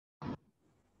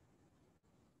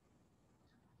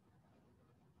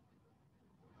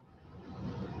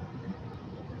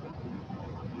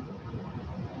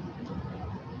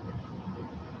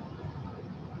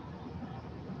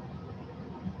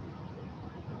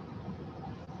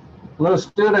Hello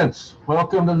students,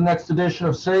 welcome to the next edition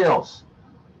of Sales.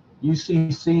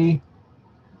 UCC,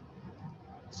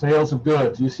 Sales of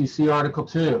Goods, UCC Article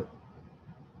 2.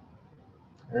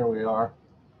 Here we are.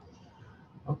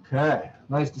 Okay,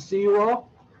 nice to see you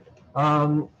all.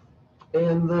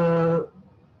 In the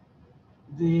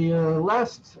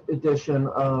last edition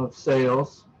of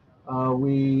Sales,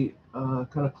 we kind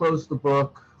of closed the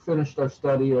book, finished our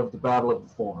study of the Battle of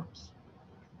the Forums.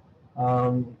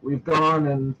 We've gone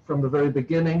and from the very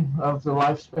beginning of the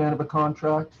lifespan of a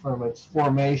contract, from its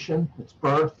formation, its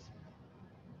birth,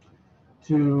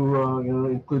 to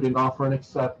including offer and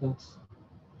acceptance,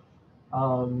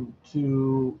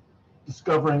 to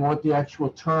discovering what the actual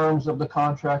terms of the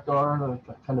contract are. I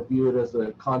kind of view it as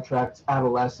the contract's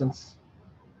adolescence,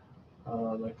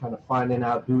 like kind of finding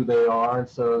out who they are. And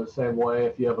so the same way,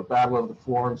 if you have a battle of the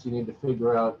forums, you need to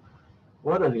figure out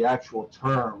what are the actual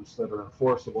terms that are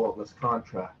enforceable in this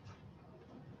contract.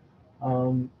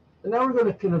 And now we're going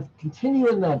to kind of continue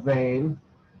in that vein,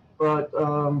 but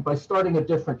by starting a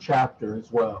different chapter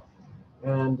as well.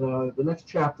 And the next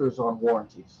chapter is on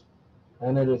warranties.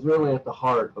 And it is really at the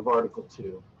heart of Article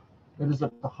 2. It is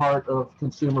at the heart of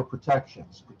consumer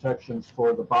protections, protections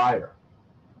for the buyer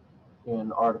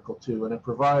in Article 2. And it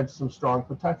provides some strong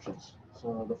protections.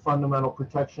 So the fundamental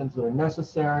protections that are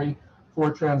necessary for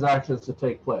transactions to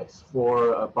take place,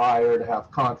 for a buyer to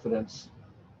have confidence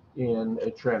in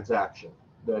a transaction,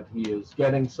 that he is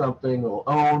getting something, will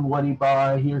own what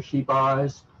he or she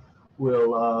buys,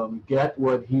 will get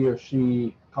what he or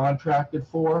she contracted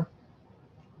for,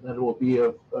 that it will be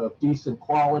of decent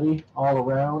quality all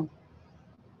around.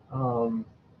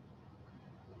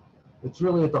 It's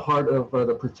really at the heart of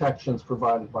the protections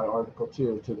provided by Article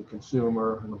 2 to the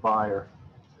consumer and the buyer.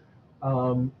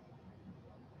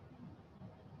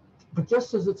 But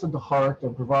just as it's at the heart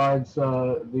and provides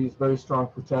these very strong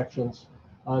protections,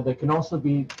 they can also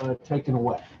be taken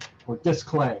away or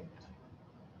disclaimed.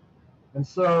 And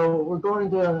so we're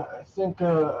going to, I think,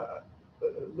 there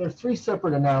are three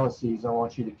separate analyses I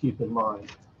want you to keep in mind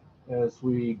as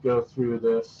we go through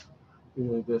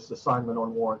this assignment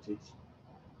on warranties.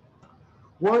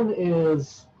 One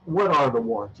is, what are the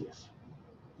warranties?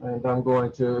 And I'm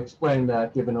going to explain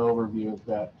that, give an overview of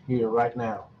that here right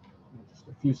now, just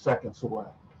a few seconds away.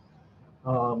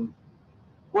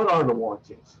 What are the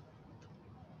warranties?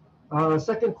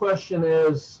 Second question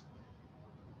is,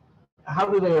 how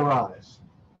do they arise?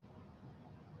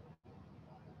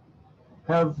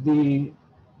 Have the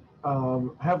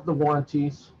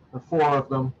warranties, or four of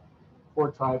them,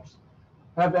 four types,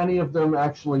 have any of them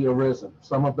actually arisen?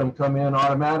 Some of them come in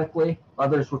automatically,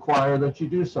 others require that you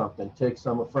do something, take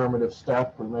some affirmative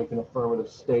step or make an affirmative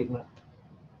statement.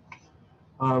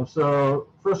 So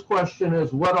first question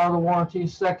is, what are the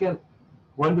warranties? Second,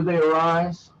 when do they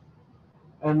arise?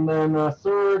 And then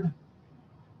third,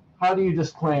 how do you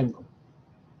disclaim them?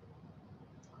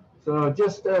 So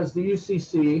just as the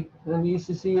UCC, and the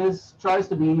UCC tries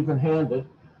to be even-handed,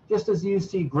 just as the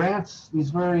UCC grants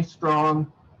these very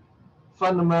strong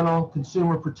fundamental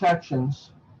consumer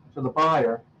protections to the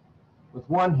buyer with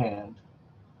one hand,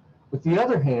 with the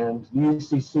other hand, the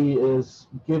UCC is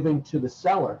giving to the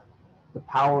seller the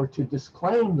power to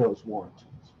disclaim those warranties.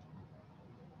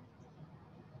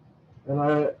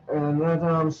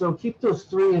 So keep those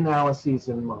three analyses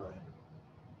in mind.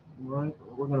 Right?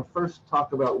 We're going to first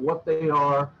talk about what they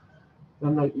are,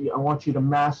 then I want you to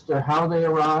master how they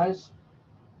arise,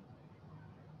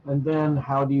 and then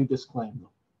how do you disclaim them,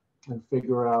 and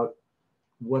figure out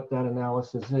what that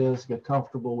analysis is, get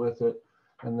comfortable with it,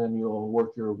 and then you'll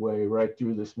work your way right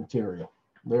through this material.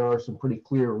 There are some pretty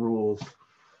clear rules.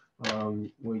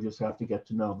 We just have to get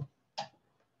to know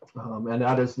them. And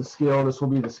that is the skill, this will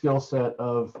be the skill set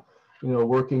of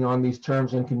working on these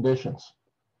terms and conditions.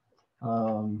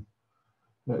 That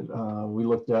we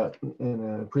looked at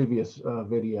in a previous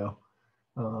video.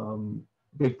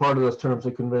 Big part of those terms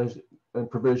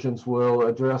and provisions will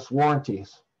address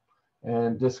warranties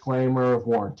and disclaimer of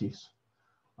warranties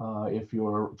if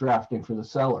you're drafting for the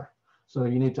seller. So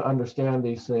you need to understand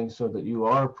these things so that you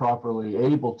are properly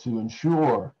able to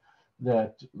ensure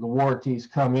that the warranties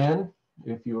come in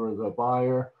if you're the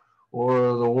buyer,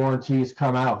 or the warranties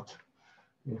come out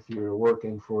if you're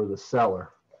working for the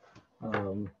seller.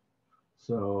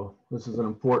 So this is an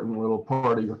important little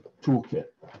part of your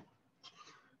toolkit.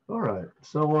 All right,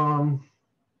 so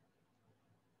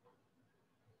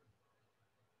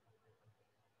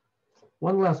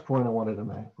one last point I wanted to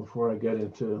make before I get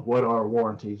into what are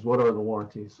warranties, what are the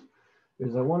warranties,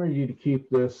 is I wanted you to keep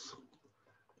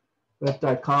that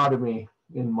dichotomy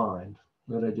in mind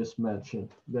that I just mentioned,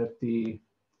 that the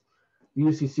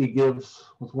UCC gives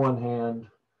with one hand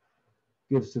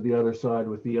gives to the other side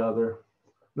with the other.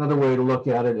 Another way to look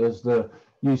at it is the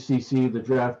UCC, the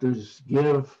drafters,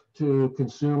 give to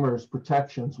consumers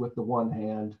protections with the one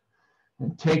hand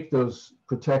and take those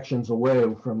protections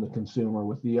away from the consumer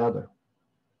with the other.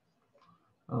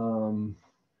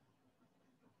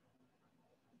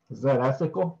 Is that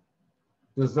ethical?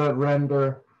 Does that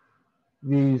render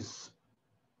these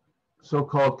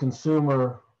so-called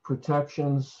consumer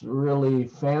protections really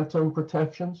phantom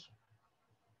protections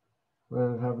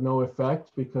that have no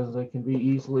effect because they can be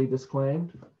easily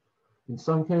disclaimed? In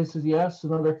some cases, yes.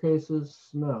 In other cases,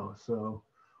 no. So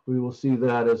we will see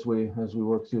that as we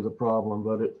work through the problem.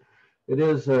 But it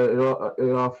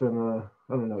often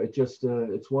I don't know.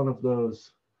 It's one of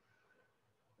those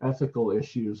ethical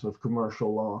issues of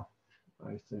commercial law,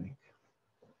 I think.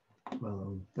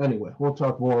 Anyway, we'll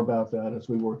talk more about that as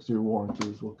we work through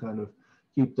warranties. We'll kind of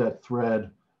keep that thread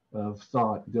of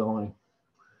thought going.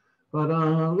 But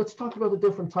let's talk about the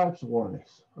different types of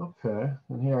warranties. Okay,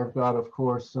 and here I've got, of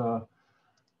course, our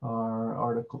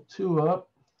Article 2 up.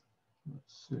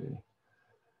 Let's see.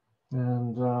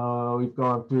 And we've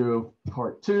gone through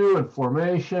Part 2 and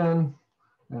formation.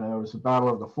 There was the Battle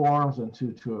of the Forms in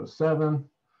 2207.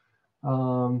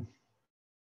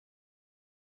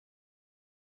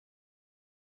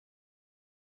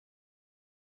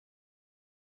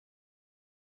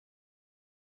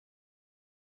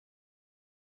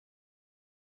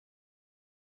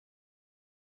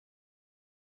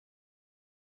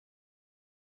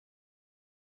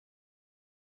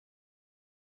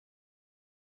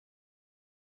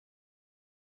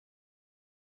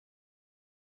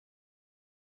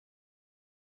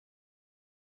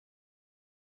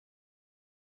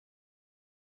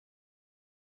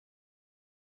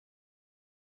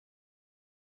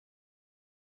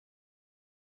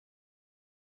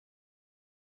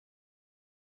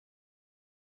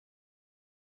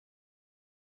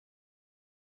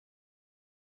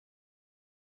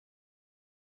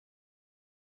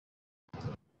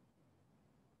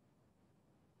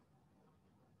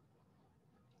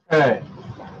 Okay,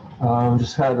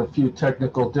 just had a few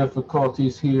technical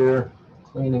difficulties here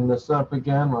cleaning this up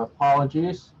again. My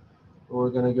apologies. We're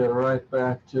going to get right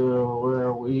back to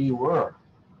where we were.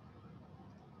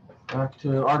 Back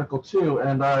to Article 2,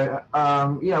 and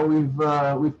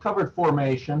we've covered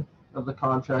formation of the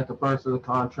contract, the birth of the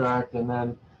contract, and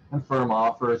then firm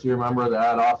offers. You remember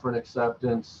that, offer and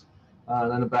acceptance,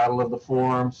 then the Battle of the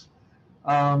Forms,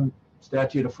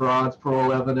 statute of frauds,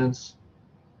 parole evidence.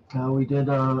 We did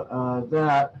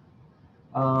that.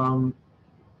 And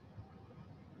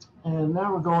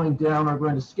now we're going down, we're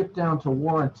going to skip down to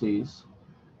warranties.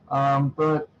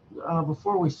 But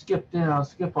before we skip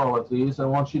all of these, I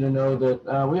want you to know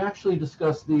that we actually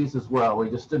discussed these as well. We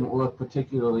just didn't look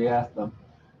particularly at them.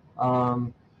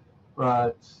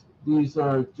 But these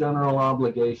are general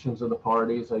obligations of the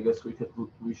parties. I guess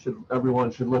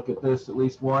everyone should look at this at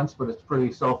least once, but it's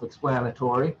pretty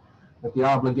self-explanatory. That the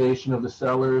obligation of the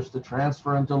sellers to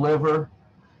transfer and deliver,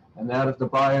 and that of the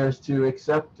buyers to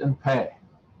accept and pay.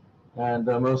 And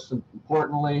most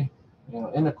importantly,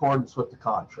 in accordance with the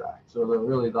contract. So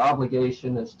really the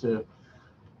obligation is to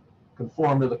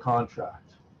conform to the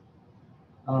contract.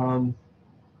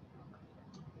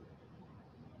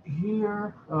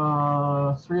 Here,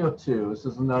 302, this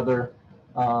is another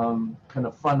kind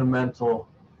of fundamental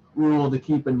rule to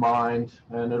keep in mind,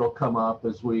 and it'll come up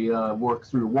as we work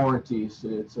through warranties.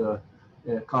 It's a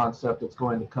concept that's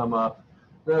going to come up,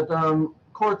 that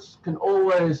courts can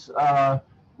always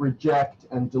reject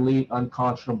and delete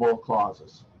unconscionable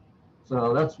clauses.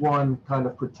 So that's one kind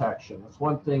of protection. That's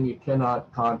one thing you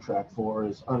cannot contract for,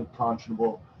 is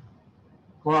unconscionable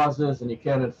clauses, and you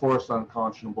can't enforce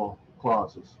unconscionable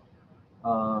clauses.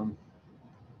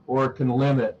 Or it can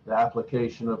limit the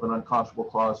application of an unconscionable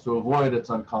clause to avoid its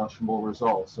unconscionable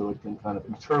results. So it can kind of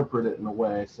interpret it in a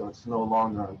way so it's no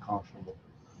longer unconscionable.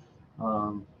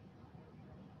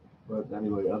 But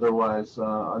anyway, otherwise,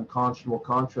 unconscionable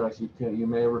contracts, you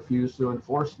may refuse to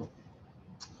enforce them.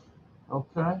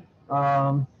 Okay.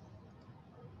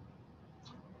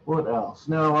 What else?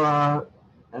 Now,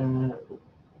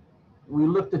 we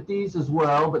looked at these as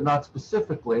well, but not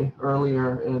specifically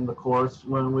earlier in the course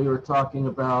when we were talking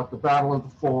about the Battle of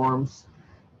the Forms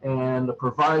and the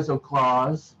proviso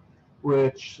clause,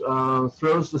 which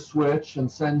throws the switch and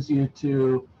sends you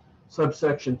to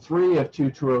subsection 3 of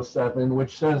 2207,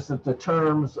 which says that the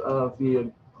terms of the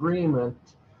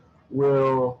agreement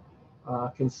will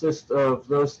consist of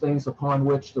those things upon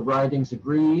which the writings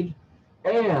agreed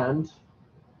and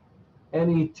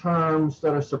any terms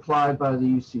that are supplied by the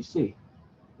UCC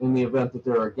in the event that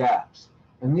there are gaps.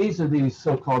 And these are these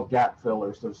so-called gap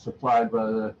fillers that are supplied by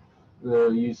the the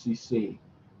UCC.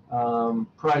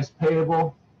 Price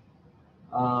payable.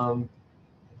 Okay,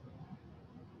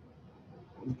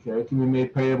 it can be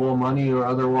made payable money or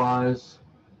otherwise.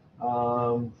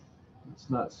 It's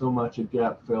not so much a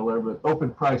gap filler, but open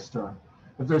price term.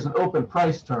 If there's an open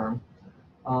price term,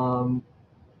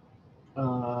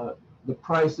 the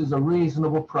price is a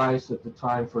reasonable price at the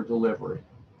time for delivery.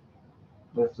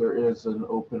 If there is an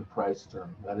open price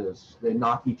term, that is, they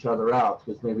knock each other out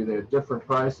because maybe they have different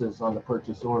prices on the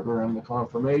purchase order and the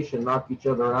confirmation, knock each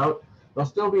other out. There'll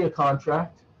still be a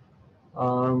contract,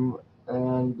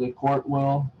 and the court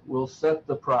will set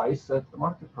the price at the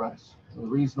market price, a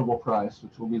reasonable price,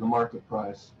 which will be the market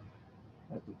price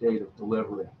at the date of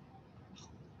delivery.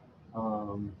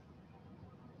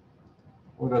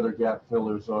 What other gap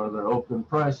fillers are there? Open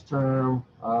price term,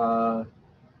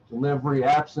 delivery,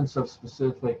 absence of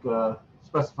specific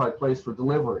specified place for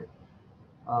delivery,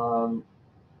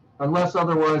 unless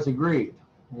otherwise agreed.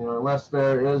 Unless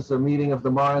there is a meeting of the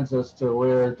minds as to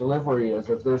where delivery is.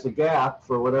 If there's a gap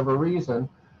for whatever reason,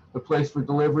 the place for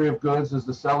delivery of goods is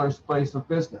the seller's place of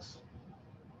business.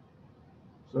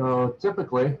 So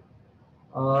typically,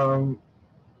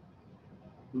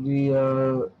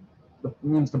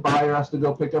 means the buyer has to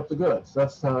go pick up the goods.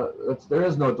 There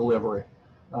is no delivery.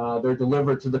 They're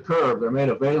delivered to the curb. They're made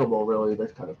available, really. They're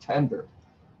kind of tendered.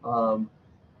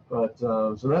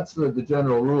 So that's the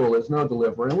general rule, is no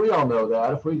delivery. And we all know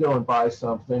that. If we go and buy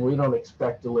something, we don't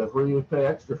expect delivery. We pay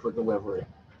extra for delivery.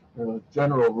 The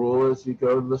general rule is you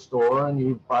go to the store and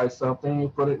you buy something, you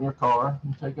put it in your car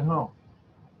and take it home.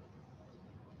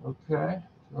 Okay,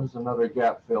 there's another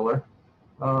gap filler.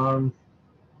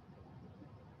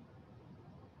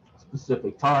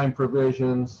 Specific time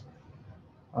provisions.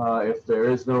 If there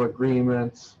is no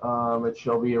agreement, it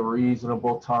shall be a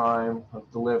reasonable time of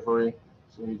delivery.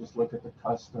 So you just look at the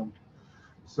custom.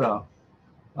 So,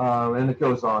 and it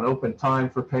goes on. Open time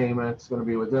for payment. It's going to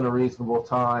be within a reasonable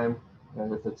time.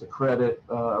 And if it's a credit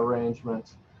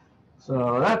arrangement.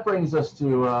 So that brings us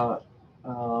to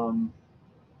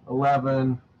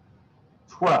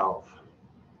 11:12.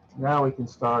 Now we can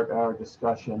start our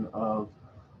discussion of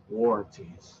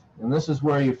warranties. And this is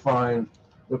where you find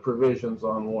the provisions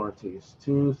on warranties.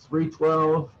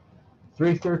 312,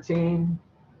 313,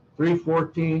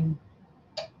 314,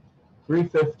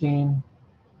 315,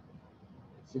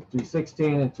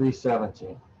 316, and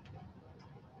 317.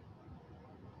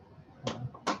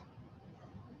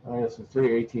 I guess it's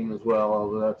 318 as well,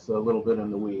 although that's a little bit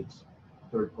in the weeds.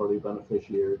 Third-party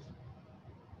beneficiaries.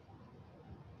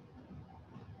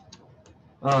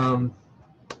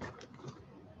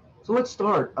 So let's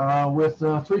start with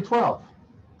 312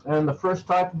 and the first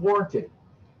type of warranty,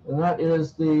 and that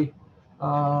is the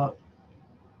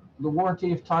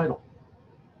warranty of title.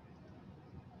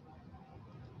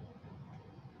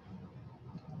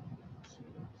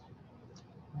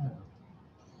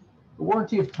 The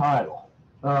warranty of title.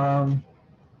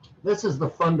 This is the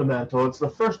fundamental. It's the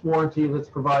first warranty that's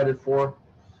provided for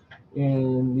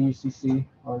in the UCC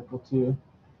Article 2,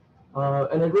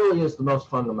 and it really is the most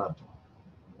fundamental.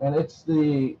 And it's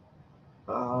the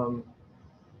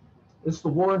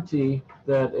warranty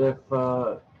that if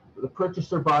the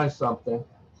purchaser buys something,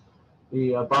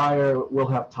 the buyer will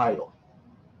have title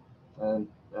and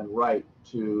right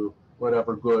to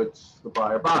whatever goods the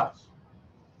buyer buys.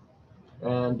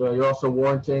 And you're also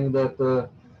warranting that the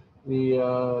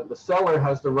seller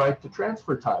has the right to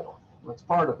transfer title. That's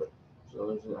part of it.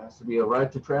 So there has to be a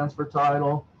right to transfer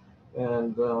title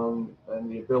and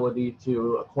the ability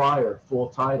to acquire full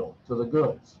title to the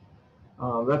goods.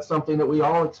 That's something that we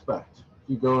all expect. If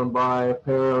you go and buy a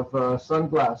pair of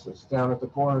sunglasses down at the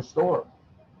corner store,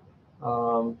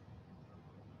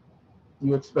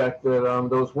 you expect that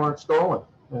those weren't stolen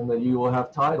and that you will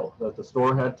have title, that the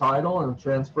store had title and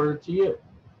transferred it to you.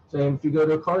 Same if you go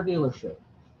to a car dealership.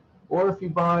 Or if you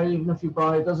buy, even if you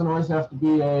buy, it doesn't always have to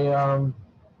be a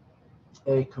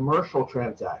commercial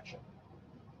transaction.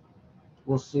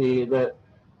 We'll see that,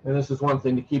 and this is one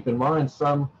thing to keep in mind,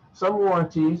 some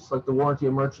warranties, like the warranty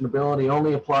of merchantability,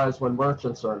 only applies when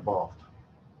merchants are involved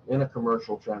in a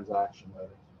commercial transaction.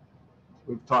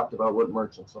 We've talked about what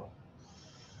merchants are.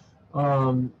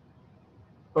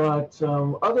 But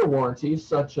other warranties,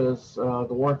 such as the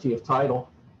warranty of title,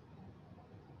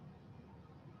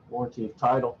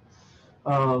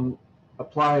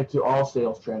 apply to all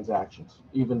sales transactions,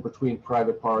 even between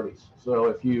private parties. So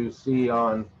if you see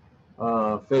on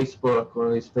Facebook, one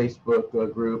of these Facebook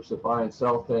groups that buy and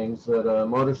sell things, that a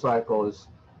motorcycle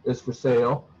is for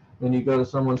sale, and you go to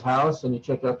someone's house and you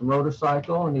check out the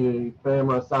motorcycle and you pay them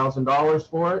 $1,000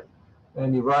 for it,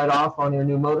 and you ride off on your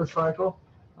new motorcycle,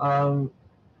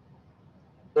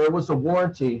 there was a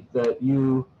warranty that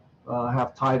you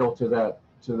have title to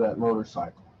that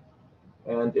motorcycle.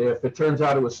 And if it turns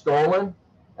out it was stolen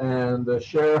and the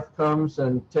sheriff comes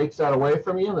and takes that away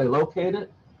from you, and they locate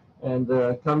it and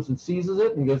comes and seizes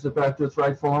it and gives it back to its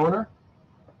rightful owner,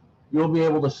 you'll be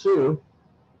able to sue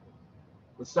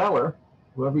the seller,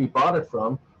 whoever you bought it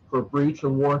from, for breach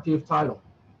of warranty of title.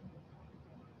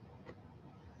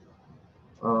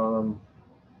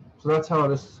 So that's how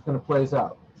this kind of plays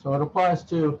out. So it applies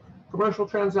to commercial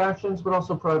transactions, but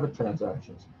also private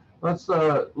transactions. Let's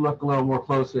look a little more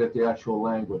closely at the actual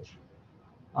language.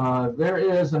 There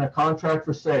is in a contract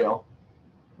for sale,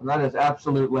 and that is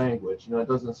absolute language. You know, it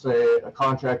doesn't say a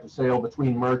contract for sale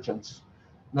between merchants.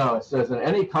 No, it says in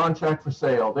any contract for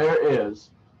sale, there is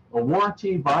a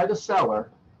warranty by the seller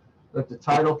that the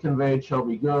title conveyed shall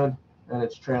be good and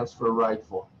its transfer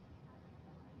rightful.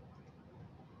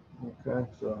 Okay,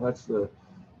 so that's the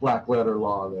black letter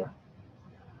law there.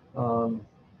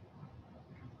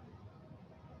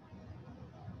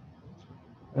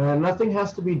 And nothing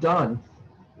has to be done.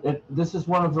 This is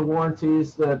one of the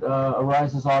warranties that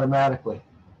arises automatically.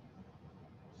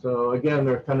 So again,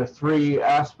 there are kind of three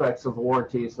aspects of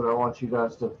warranties that I want you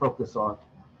guys to focus on.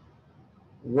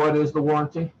 What is the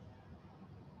warranty?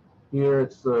 Here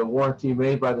it's the warranty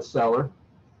made by the seller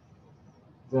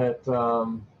that,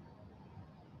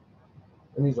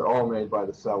 and these are all made by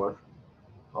the seller,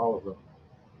 all of them.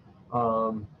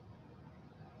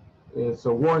 It's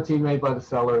a warranty made by the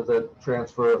seller that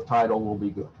transfer of title will be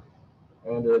good.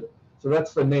 And so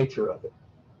that's the nature of it.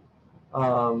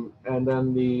 And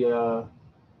then the,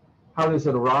 how does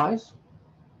it arise?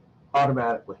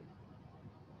 Automatically.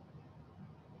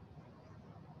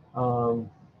 How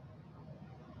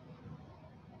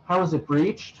is it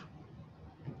breached?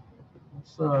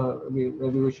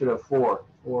 Maybe we should have four.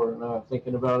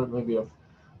 Thinking about it, maybe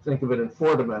think of it in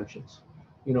 4 dimensions.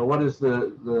 You know, what is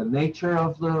the nature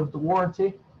of the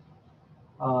warranty?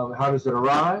 How does it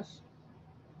arise?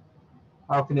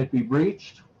 How can it be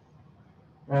breached?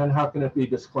 And how can it be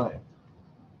disclaimed?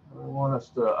 I want us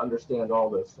to understand all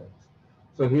those things.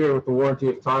 So here with the warranty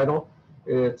of title,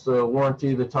 it's a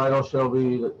warranty the title shall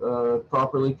be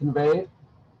properly conveyed.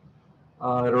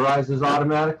 It arises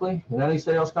automatically in any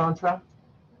sales contract.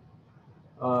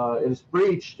 It is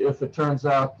breached if it turns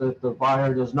out that the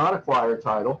buyer does not acquire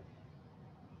title.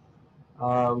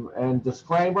 And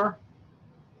disclaimer,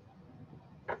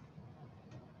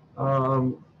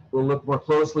 we'll look more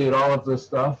closely at all of this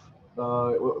stuff,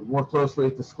 more closely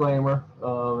at disclaimer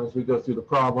as we go through the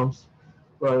problems.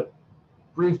 But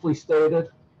briefly stated,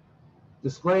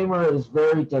 disclaimer is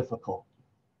very difficult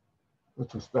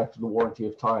with respect to the warranty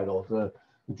of title. The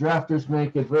drafters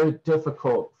make it very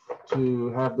difficult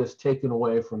to have this taken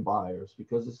away from buyers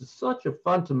because this is such a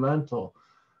fundamental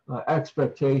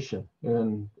expectation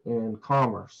in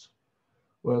commerce.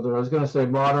 Whether I was going to say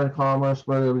modern commerce,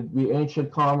 whether it would be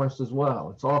ancient commerce as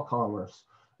well. It's all commerce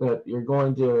that you're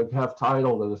going to have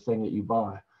title to the thing that you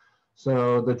buy.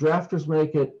 So the drafters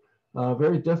make it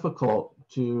very difficult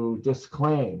to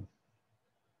disclaim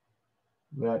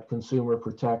that consumer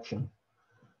protection.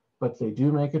 But they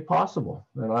do make it possible.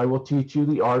 And I will teach you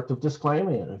the art of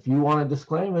disclaiming it. If you want to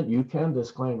disclaim it, you can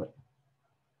disclaim it.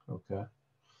 Okay.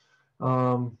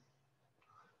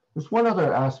 There's one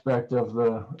other aspect of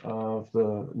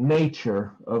the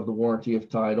nature of the warranty of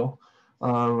title.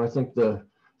 I think the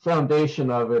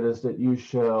foundation of it is that you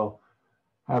shall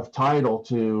have title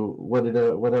to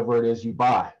whatever it is you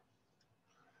buy.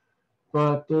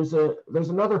 But there's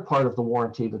another part of the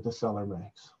warranty that the seller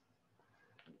makes.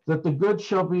 That the goods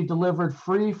shall be delivered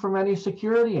free from any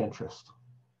security interest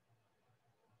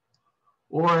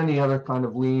or any other kind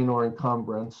of lien or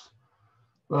encumbrance.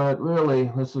 But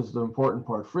really, this is the important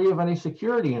part, free of any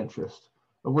security interest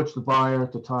of which the buyer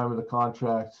at the time of the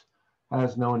contract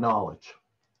has no knowledge.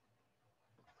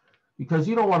 Because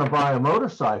you don't want to buy a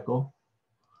motorcycle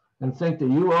and think that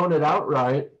you own it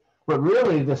outright, but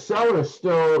really the seller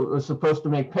still is supposed to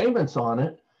make payments on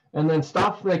it and then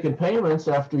stops making payments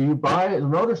after you buy the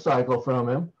motorcycle from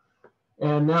him.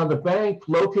 And now the bank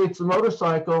locates the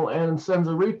motorcycle and sends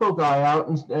a repo guy out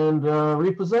and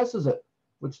repossesses it,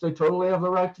 which they totally have the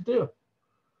right to do.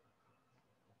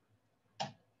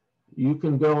 You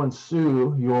can go and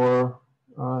sue your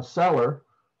seller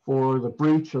for the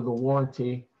breach of the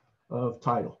warranty of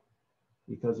title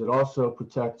because it also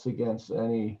protects against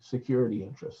any security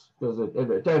interests because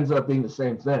it ends up being the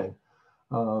same thing.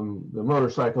 The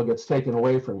motorcycle gets taken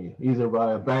away from you, either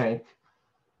by a bank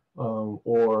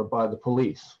or by the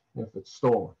police if it's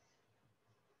stolen.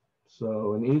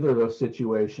 So in either of those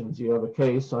situations, you have a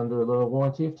case under the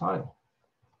warranty of title.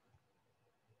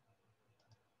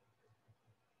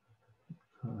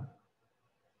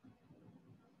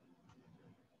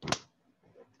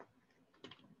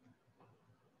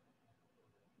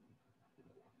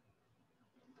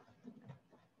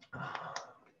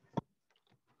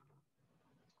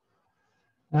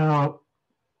 Now,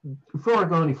 before I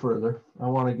go any further, I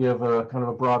want to give a kind of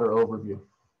a broader overview.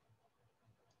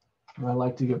 I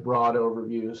like to give broad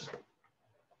overviews.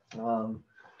 We're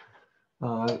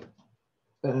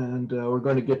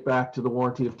going to get back to the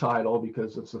warranty of title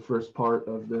because it's the first part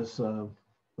of this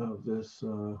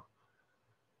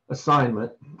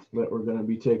assignment that we're going to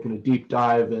be taking a deep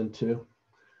dive into.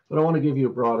 But I want to give you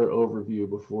a broader overview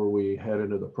before we head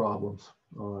into the problems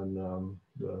on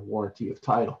the warranty of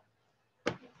title.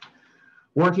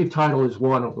 Warranty of title is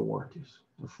one of the warranties.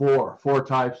 Four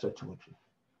types I told you.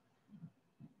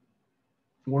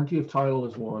 Warranty of title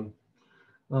is one.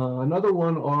 Another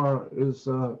one is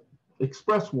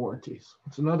express warranties.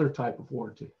 It's another type of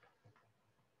warranty.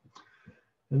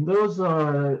 And those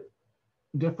are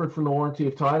different from the warranty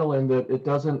of title in that it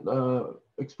doesn't,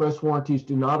 express warranties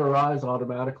do not arise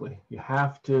automatically. You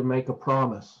have to make a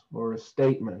promise or a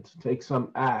statement, take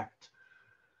some act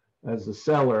as the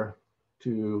seller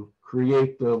to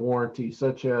create the warranty,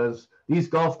 such as these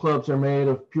golf clubs are made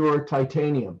of pure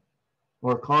titanium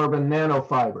or carbon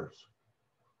nanofibers.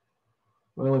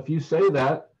 Well, if you say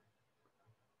that,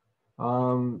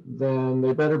 then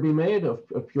they better be made of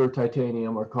pure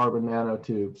titanium or carbon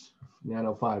nanotubes,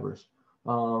 nanofibers.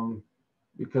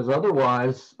 Because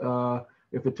otherwise,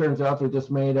 if it turns out they're just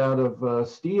made out of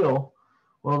steel,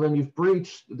 well, then you've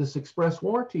breached this express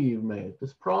warranty you've made,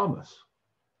 this promise.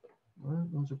 Well,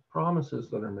 those are promises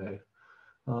that are made.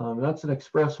 That's an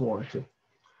express warranty.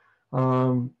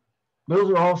 Those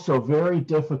are also very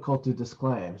difficult to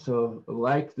disclaim. So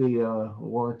like the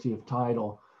warranty of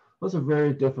title, those are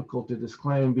very difficult to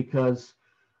disclaim because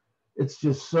it's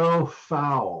just so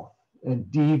foul and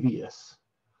devious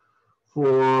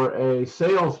for a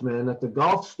salesman at the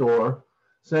golf store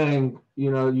saying, you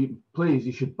know, please,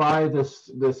 you should buy this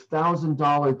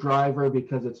 $1,000 driver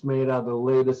because it's made out of the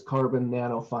latest carbon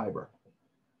nanofiber.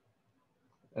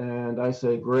 And I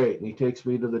say, great. And he takes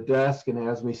me to the desk and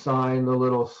has me sign the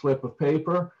little slip of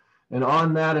paper. And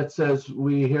on that, it says,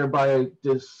 we hereby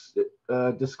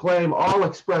disclaim all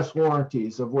express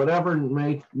warranties of whatever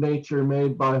nature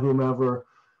made by whomever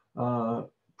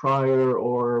prior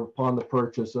or upon the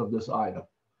purchase of this item.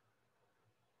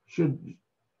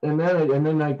 And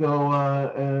then I go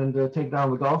and take it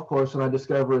down the golf course and I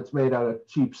discover it's made out of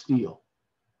cheap steel.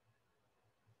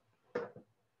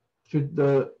 Should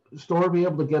the store be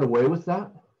able to get away with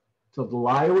that? To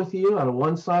lie with you out of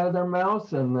one side of their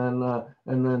mouth and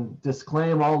then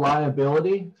disclaim all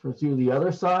liability through the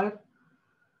other side?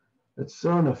 It's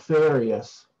so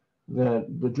nefarious that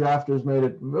the drafters made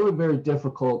it really very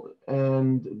difficult,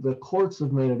 and the courts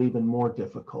have made it even more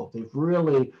difficult. They've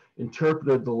really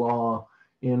interpreted the law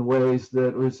in ways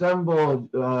that resemble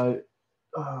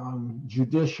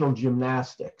judicial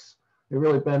gymnastics. They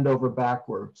really bend over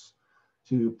backwards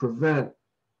to prevent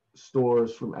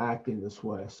stores from acting this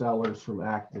way, sellers from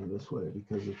acting this way,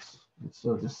 because it's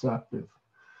so deceptive.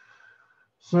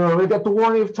 So we've got the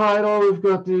warranty of title, we've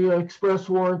got the express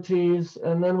warranties,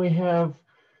 and then we have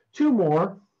two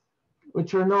more,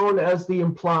 which are known as the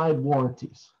implied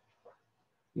warranties.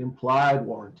 The implied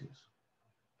warranties.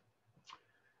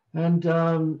 And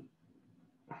the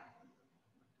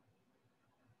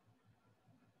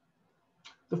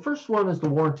first one is the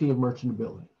warranty of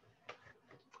merchantability.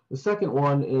 The second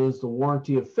one is the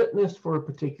warranty of fitness for a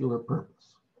particular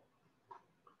purpose.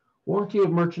 Warranty of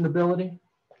merchantability.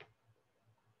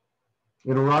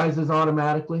 It arises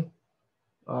automatically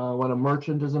when a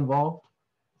merchant is involved.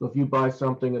 So if you buy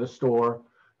something at a store,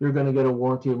 you're going to get a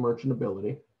warranty of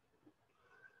merchantability.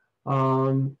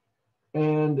 And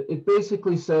it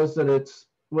basically says that it's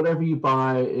whatever you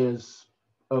buy is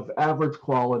of average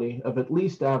quality, of at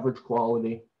least average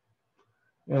quality,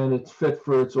 and it's fit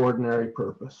for its ordinary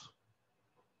purpose.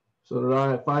 So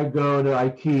that if I go to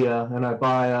IKEA and I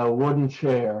buy a wooden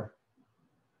chair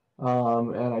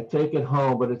and I take it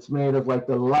home, but it's made of like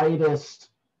the lightest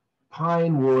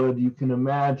pine wood you can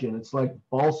imagine. It's like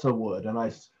balsa wood, and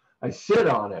I sit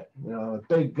on it, you know, a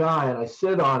big guy, and I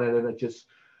sit on it and it just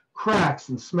cracks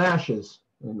and smashes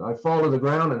and I fall to the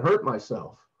ground and hurt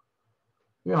myself.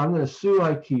 Yeah, I'm going to sue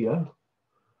IKEA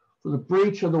for the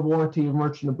breach of the warranty of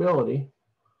merchantability,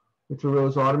 which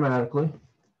arose automatically,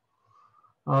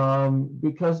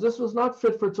 because this was not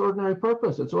fit for its ordinary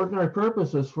purpose. Its ordinary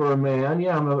purpose is for a man.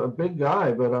 Yeah, I'm a big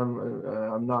guy, but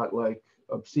I'm not like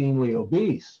obscenely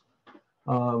obese.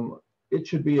 I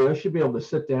should be able to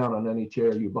sit down on any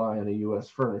chair you buy in a U.S.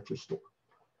 furniture store.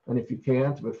 And if you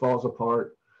can't, if it falls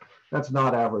apart, that's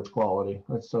not average quality.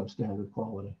 That's substandard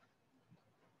quality.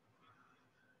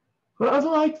 But I'd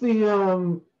like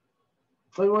the,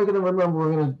 we're going to remember,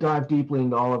 we're going to dive deeply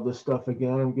into all of this stuff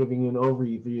again. I'm giving you an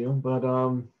overview, but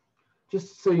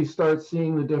just so you start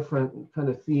seeing the different kind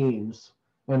of themes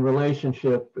and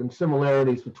relationship and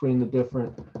similarities between the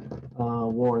different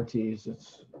warranties. I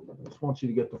just want you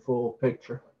to get the full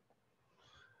picture.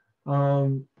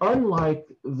 Unlike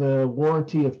the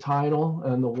warranty of title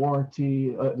and the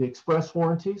warranty, the express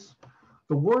warranties,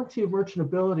 the warranty of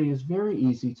merchantability is very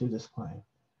easy to disclaim,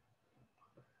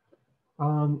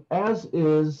 as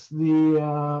is the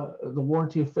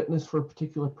warranty of fitness for a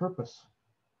particular purpose.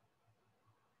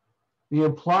 The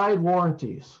implied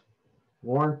warranties,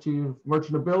 warranty of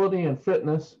merchantability and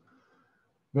fitness,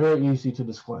 very easy to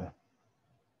disclaim.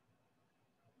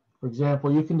 For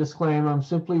example, you can disclaim them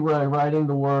simply by writing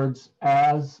the words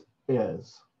 "as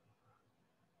is."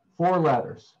 4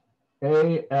 letters,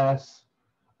 ASIS,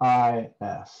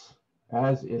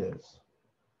 as is.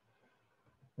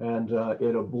 And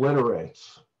it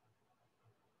obliterates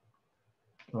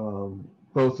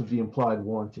both of the implied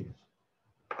warranties.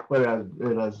 But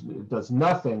it does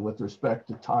nothing with respect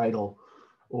to title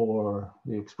or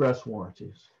the express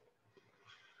warranties.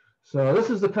 So this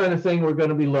is the kind of thing we're going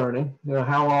to be learning,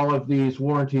 how all of these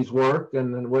warranties work,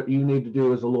 and then what you need to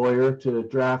do as a lawyer to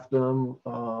draft them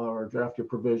or draft your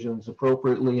provisions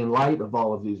appropriately in light of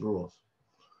all of these rules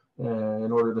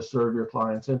in order to serve your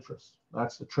client's interests.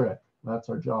 That's the trick. That's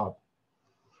our job.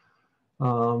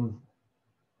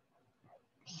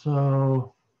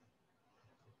 So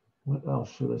what else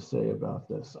should I say about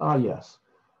this? Yes.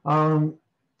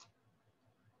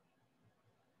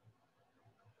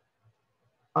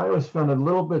 I always found it a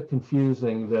little bit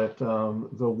confusing that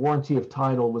the warranty of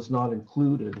title was not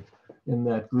included in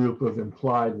that group of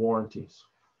implied warranties,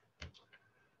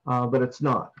 but it's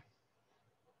not.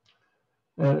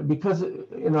 Because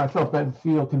I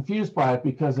feel confused by it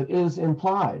because it is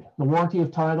implied. The warranty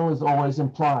of title is always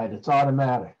implied. It's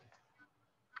automatic.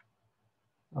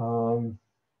 And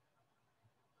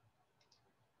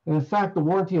in fact, the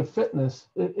warranty of fitness,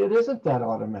 it isn't that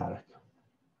automatic.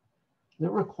 It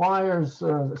requires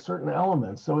certain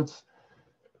elements. So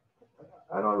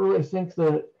I don't really think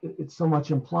that it's so much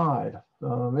implied.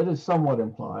 It is somewhat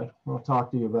implied. I'll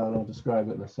talk to you about it. I'll describe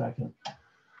it in a second.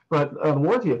 But the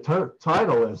warranty of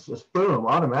title is just, boom,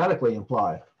 automatically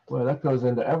implied. Well, that goes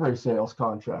into every sales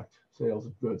contract, sales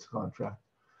of goods contract.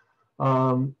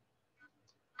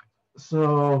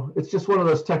 So it's just one of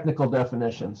those technical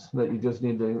definitions that you just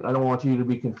need to, I don't want you to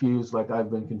be confused like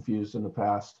I've been confused in the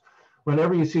past.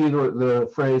 Whenever you see the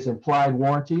phrase implied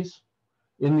warranties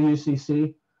in the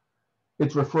UCC,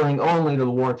 it's referring only to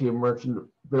the warranty of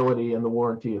merchantability and the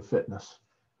warranty of fitness.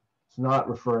 It's not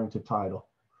referring to title.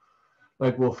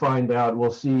 Like we'll find out,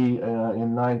 we'll see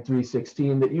in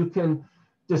 9316 that you can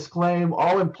disclaim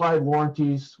all implied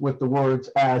warranties with the words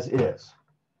 "as is."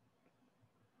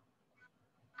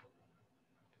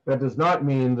 That does not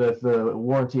mean that the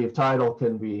warranty of title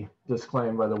can be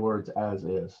disclaimed by the words "as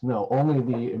is." No, only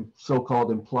the so-called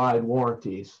implied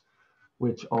warranties,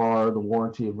 which are the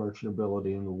warranty of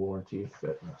merchantability and the warranty of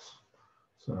fitness.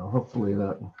 So hopefully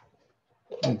that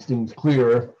makes things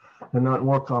clearer and not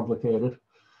more complicated.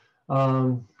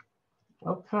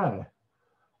 Okay.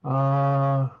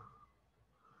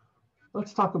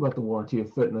 Let's talk about the warranty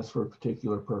of fitness for a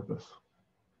particular purpose.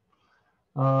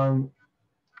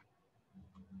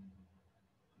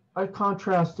 I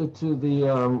contrast it to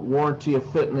the warranty of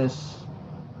fitness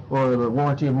or the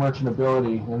warranty of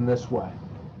merchantability in this way.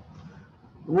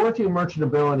 The warranty of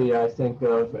merchantability I think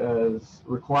of as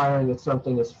requiring that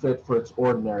something is fit for its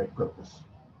ordinary purpose.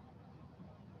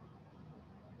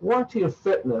 Warranty of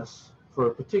fitness for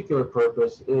a particular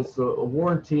purpose is a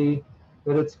warranty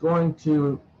that it's going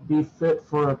to be fit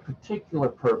for a particular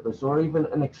purpose or even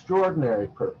an extraordinary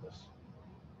purpose.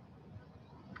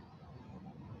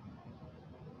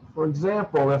 For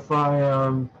example, if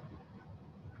I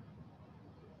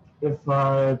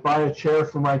buy a chair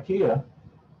from IKEA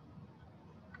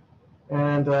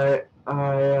and I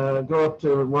go up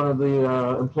to one of the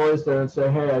employees there and say,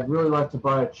 "Hey, I'd really like to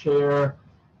buy a chair,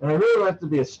 and I really like to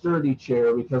be a sturdy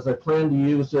chair because I plan to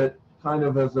use it kind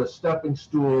of as a stepping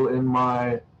stool in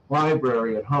my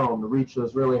library at home to reach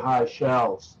those really high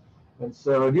shelves. And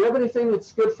so, do you have anything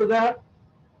that's good for that?"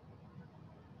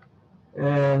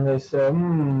 And they say,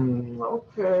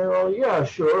 "Okay, well, yeah,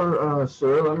 sure,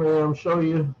 sir. Let me show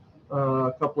you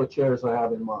a couple of chairs I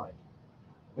have in mind."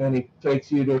 And he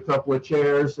takes you to a couple of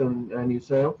chairs, and you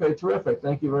say, "Okay, terrific,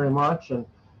 thank you very much." And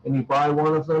you buy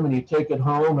one of them, and you take it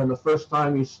home, and the first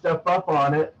time you step up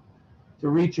on it to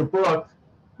reach a book,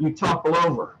 you topple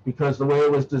over because the way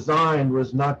it was designed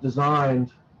was not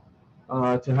designed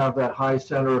to have that high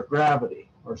center of gravity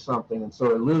or something. And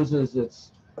so it loses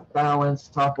its balance,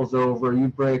 topples over, I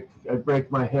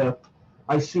break my hip,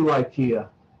 I sue IKEA.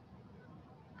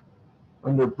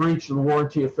 under breach of the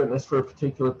warranty of fitness for a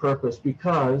particular purpose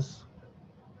because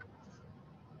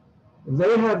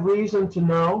they had reason to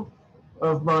know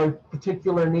of my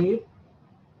particular need,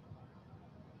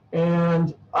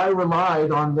 and I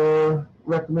relied on their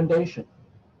recommendation.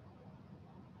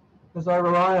 Because I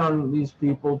rely on these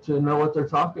people to know what they're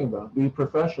talking about, be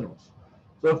professionals.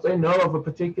 So if they know of a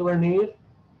particular need,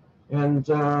 and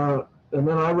then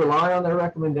I rely on their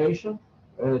recommendation,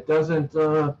 and it doesn't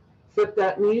fit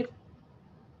that need,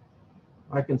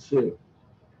 I can sue.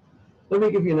 Let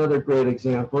me give you another great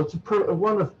example. It's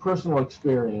one of personal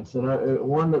experience, and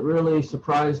one that really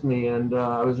surprised me, and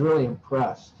I was really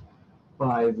impressed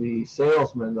by the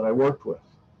salesman that I worked with.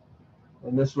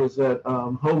 And this was at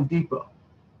Home Depot.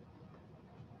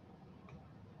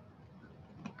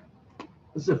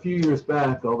 This is a few years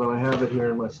back, although I have it here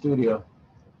in my studio.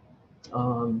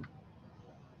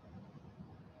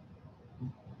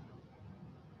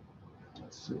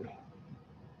 Let's see.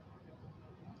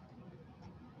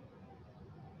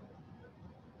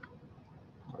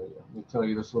 Let me tell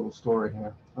you this little story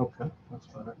here. Okay, that's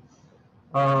better.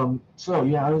 So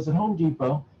yeah, I was at Home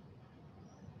Depot,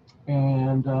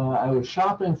 and I was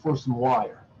shopping for some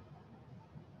wire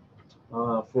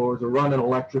to run an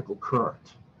electrical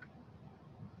current.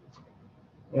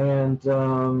 And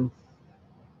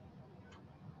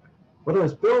what I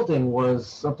was building was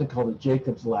something called a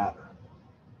Jacob's ladder,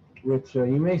 which you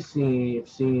may have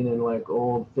seen in like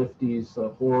old 50s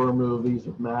horror movies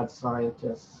of mad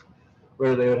scientists,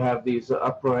 where they would have these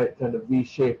upright kind of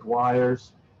V-shaped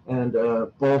wires, and a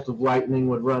bolt of lightning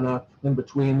would run up in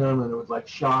between them, and it would like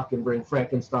shock and bring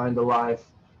Frankenstein to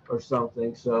life or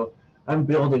something. So I'm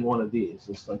building one of these.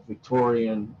 It's like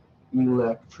Victorian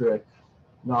electric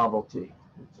novelty.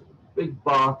 It's a big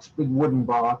box, big wooden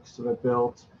box that I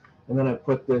built, and then I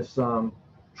put this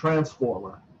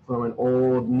transformer from an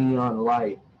old neon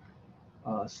light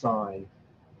sign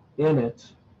in it,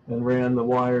 and ran the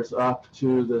wires up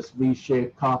to this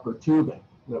V-shaped copper tubing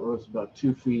that was about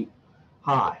 2 feet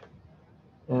high,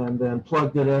 and then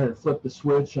plugged it in and flipped the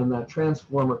switch, and that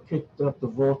transformer kicked up the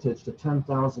voltage to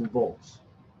 10,000 volts,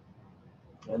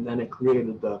 and then it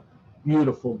created the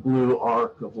beautiful blue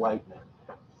arc of lightning.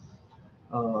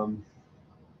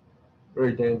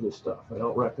 Very dangerous stuff. I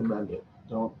don't recommend it.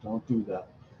 Don't do that.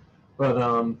 But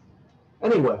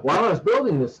anyway, while I was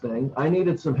building this thing, I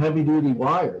needed some heavy-duty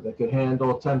wire that could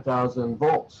handle 10,000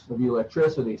 volts of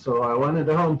electricity. So I went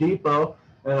into Home Depot,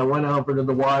 and I went over to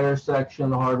the wire section,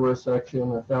 the hardware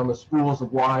section. I found the spools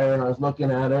of wire, and I was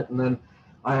looking at it. And then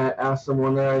I asked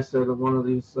someone there, I said, one of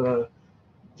these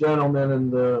gentlemen in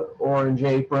the orange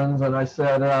aprons, and I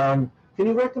said, can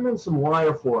you recommend some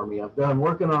wire for me? I'm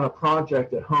working on a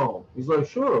project at home. He's like,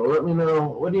 sure, let me know.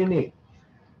 What do you need?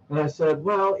 And I said,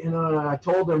 well, I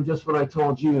told him just what I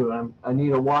told you. I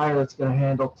need a wire that's going to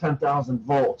handle 10,000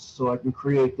 volts so I can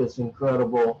create this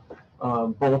incredible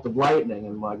bolt of lightning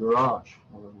in my garage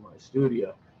or in my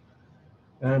studio.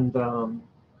 And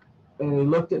he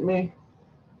looked at me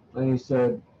and he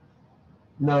said,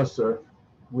 no, sir,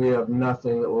 we have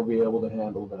nothing that will be able to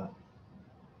handle that.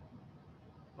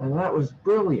 And that was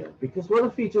brilliant, because what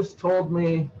if he just told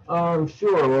me,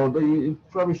 sure, well, you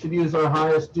probably should use our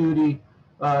highest duty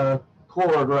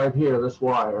cord right here, this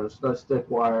wire, this thick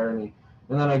wire. And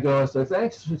then I go and say,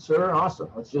 thanks, sir,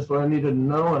 awesome. That's just what I needed to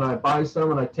know. And I buy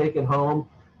some and I take it home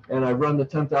and I run the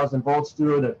 10,000 volts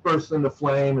through it, and it bursts into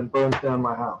flame and burns down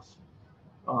my house.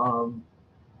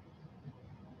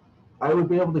 I would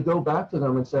be able to go back to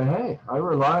them and say, hey, I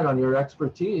relied on your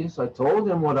expertise. I told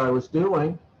him what I was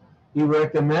doing. He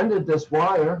recommended this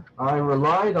wire. I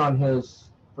relied on his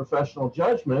professional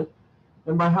judgment,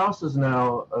 and my house is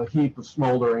now a heap of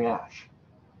smoldering ash.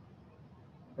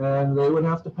 And they would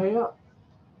have to pay up,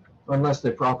 unless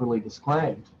they properly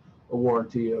disclaimed a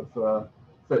warranty of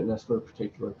fitness for a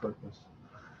particular purpose.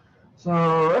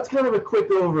 So that's kind of a quick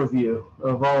overview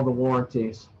of all the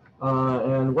warranties.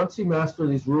 And once you master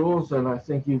these rules, and I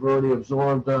think you've already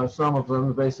absorbed some of them,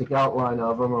 the basic outline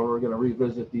of them, and we're going to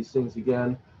revisit these things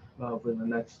again in the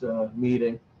next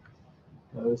meeting,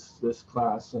 this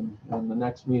class, and the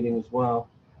next meeting as well.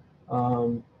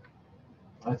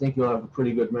 I think you'll have a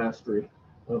pretty good mastery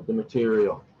of the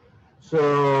material.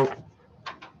 So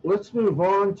let's move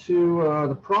on to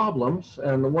the problems,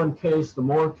 and the one case, the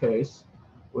Moore case,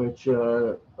 which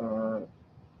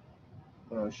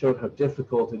showed how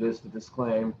difficult it is to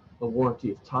disclaim a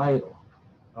warranty of title.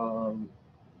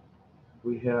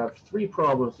 We have 3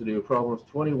 problems to do, problems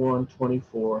 21,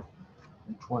 24,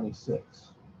 and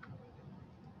 26.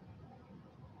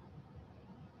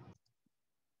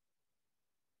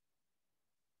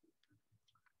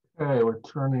 Okay, we're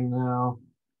turning now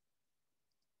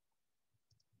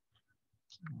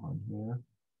on here.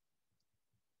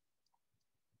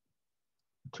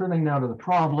 Turning now to the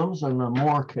problems in the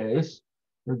Moore case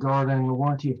regarding the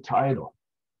warranty of title.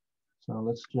 So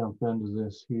let's jump into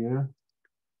this here.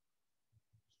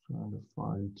 Trying to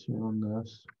fine tune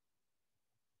this.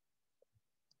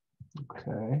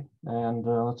 Okay, and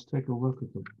let's take a look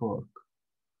at the book.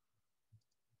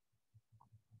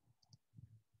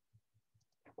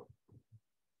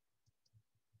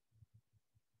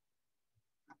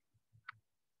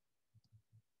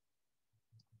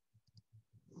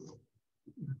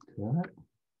 Okay.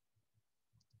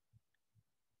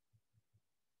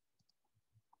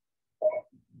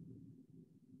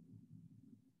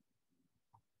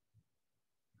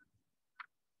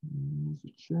 Use a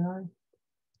cherry.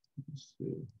 Let's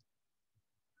see.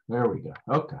 There we go.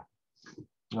 Okay.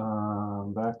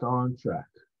 Back on track.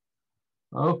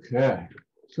 Okay.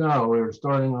 So we're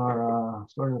starting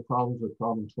the problems with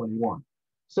problem 21.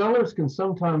 Sellers can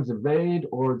sometimes evade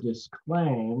or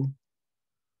disclaim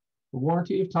the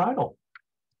warranty of title.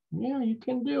 Yeah, you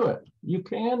can do it. You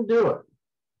can do it.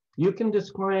 You can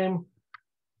disclaim,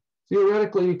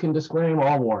 theoretically, you can disclaim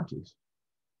all warranties,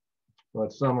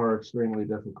 but some are extremely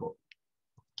difficult.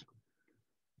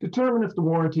 Determine if the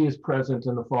warranty is present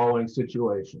in the following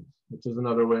situations, which is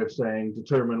another way of saying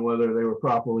determine whether they were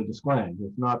properly disclaimed.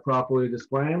 If not properly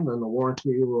disclaimed, then the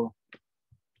warranty will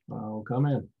come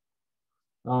in.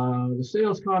 The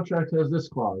sales contract has this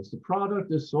clause: the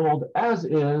product is sold as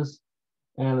is,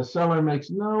 and the seller makes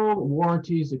no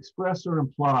warranties express or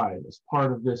implied as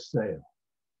part of this sale.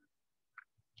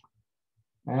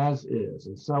 As is,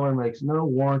 and seller makes no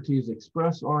warranties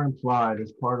express or implied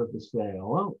as part of the sale.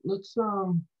 Well,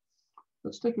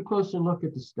 let's take a closer look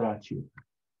at the statute.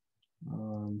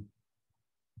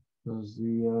 There's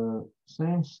the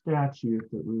same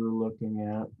statute that we were looking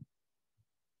at.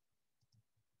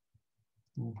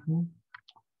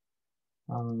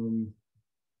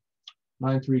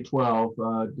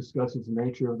 9312 discusses the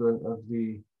nature of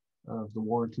the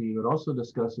warranty, but also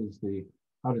discusses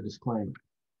how to disclaim it.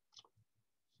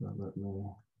 So let me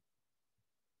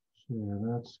share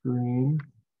that screen.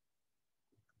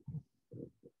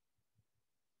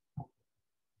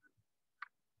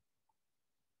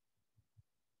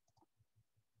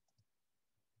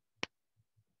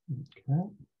 Okay,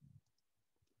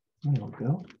 there we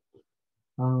go.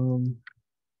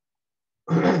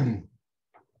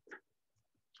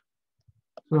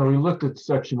 So we looked at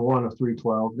section 1 of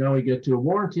 312. Now we get to a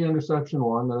warranty under section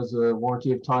 1. That is a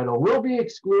warranty of title will be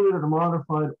excluded or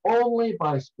modified only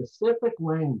by specific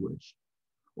language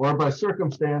or by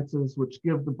circumstances which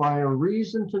give the buyer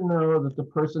reason to know that the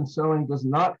person selling does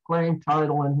not claim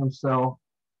title in himself,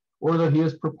 or that he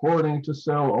is purporting to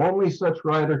sell only such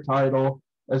right or title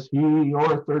as he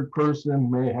or a third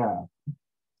person may have.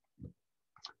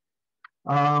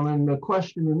 And the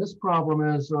question in this problem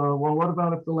is, well, what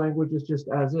about if the language is just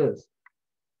as is?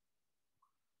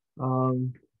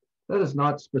 That is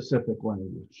not specific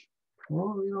language.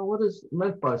 Well, you know, what is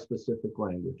meant by specific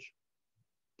language?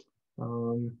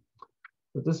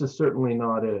 But this is certainly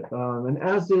not it. And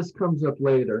as is comes up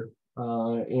later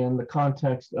in the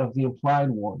context of the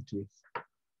implied warranties,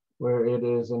 where it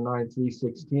is in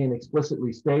 9316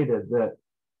 explicitly stated that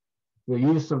the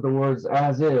use of the words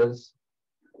as is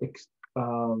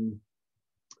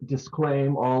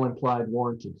disclaim all implied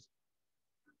warranties.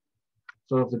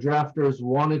 So if the drafters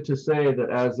wanted to say that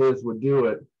as is would do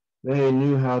it, they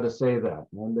knew how to say that,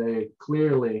 and they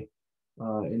clearly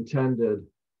intended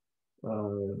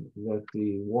that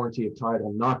the warranty of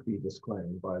title not be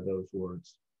disclaimed by those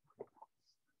words.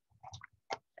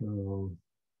 So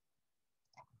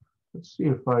let's see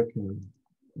if I can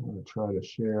try to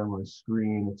share my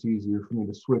screen. It's easier for me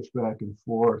to switch back and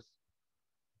forth.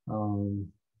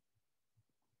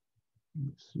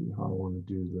 Let's see how I want to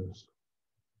do this.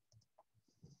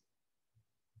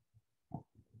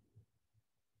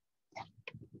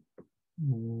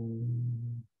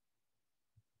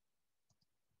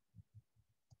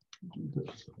 Do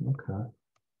this. Okay.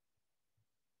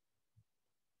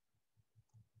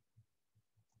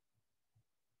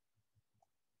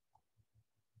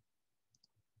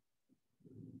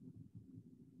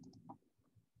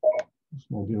 Just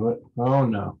gonna do it. Oh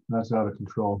no, that's out of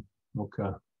control.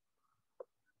 Okay.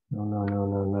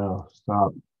 No.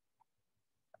 Stop.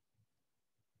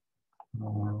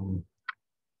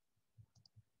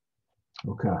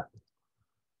 Okay.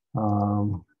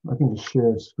 I can just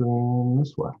share screen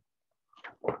this way.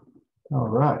 All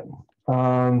right.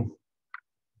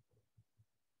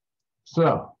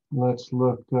 So let's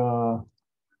look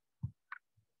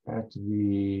at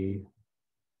the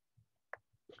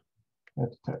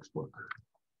textbook.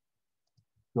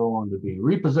 go on to be.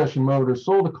 Repossession Motors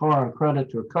sold a car on credit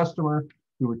to a customer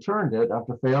who returned it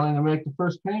after failing to make the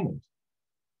first payment.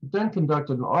 It then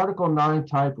conducted an Article 9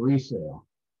 type resale.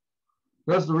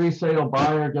 Does the resale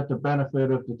buyer get the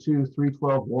benefit of the two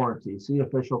 312 warranties? See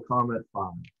official comment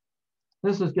 5.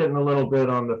 This is getting a little bit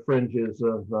on the fringes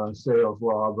of sales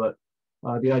law, but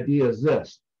the idea is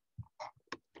this,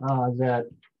 that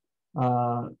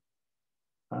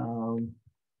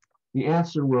the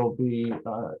answer will be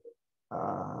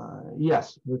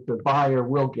yes, that the buyer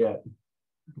will get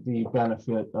the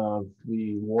benefit of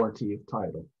the warranty of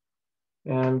title.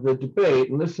 And the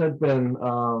debate, and this had been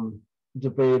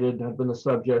debated, had been the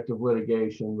subject of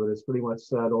litigation, but it's pretty much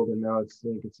settled, and now I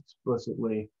think it's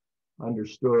explicitly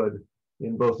understood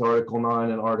in both Article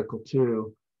 9 and Article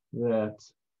 2 that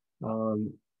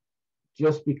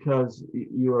just because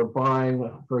you are buying,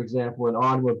 for example, an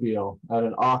automobile at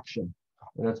an auction,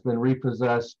 and it's been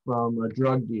repossessed from a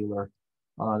drug dealer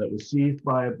that was seized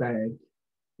by a bank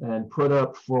and put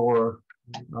up for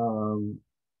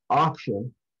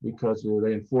auction because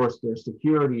they enforced their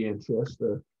security interest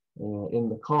in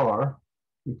the car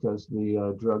because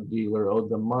the drug dealer owed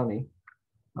them money.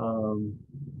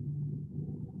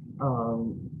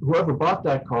 Whoever bought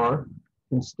that car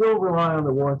can still rely on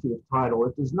the warranty of title.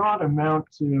 It does not amount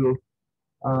to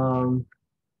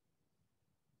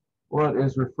what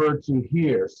is referred to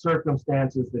here,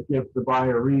 circumstances that give the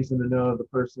buyer reason to know the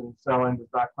person selling does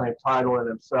not claim title in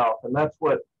himself. And that's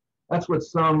what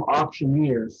some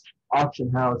auctioneers,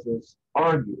 auction houses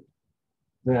argue,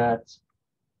 that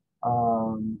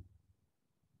a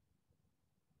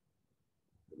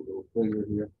little bigger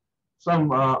here.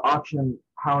 Some auction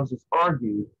houses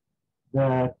argue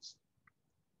that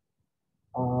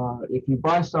if you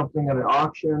buy something at an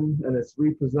auction and it's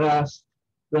repossessed,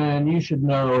 then you should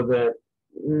know that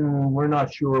we're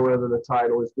not sure whether the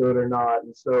title is good or not.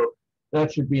 And so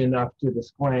that should be enough to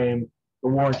disclaim the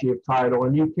warranty of title.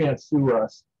 And you can't sue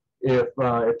us if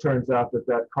it turns out that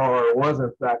that car was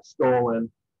in fact stolen.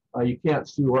 You can't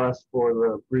sue us for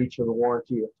the breach of the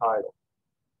warranty of title.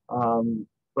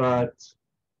 But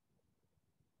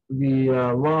the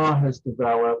law has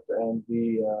developed and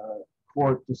the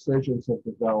court decisions have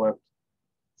developed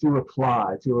to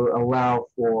apply, to allow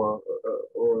for,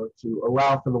 or to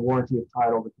allow for the warranty of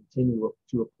title to continue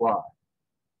to apply.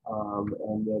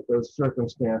 And that those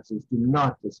circumstances do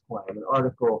not disclaim. An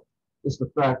article, just the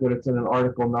fact that it's in an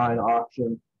Article 9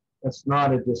 auction, that's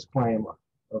not a disclaimer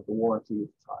of the warranty of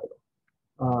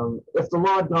title. If the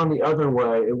law had gone the other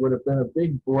way, it would have been a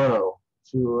big blow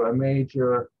to a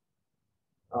major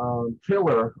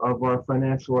pillar of our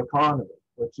financial economy,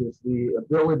 which is the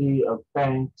ability of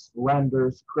banks,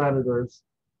 lenders, creditors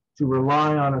to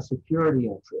rely on a security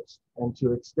interest and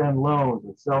to extend loans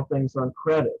and sell things on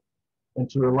credit and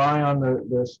to rely on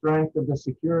the strength of the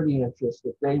security interest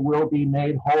that they will be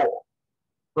made whole.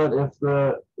 But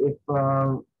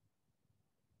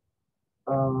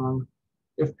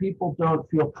if people don't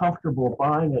feel comfortable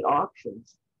buying at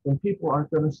auctions, then people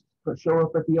aren't going to show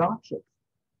up at the auctions.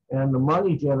 And the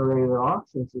money generated at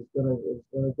auctions is going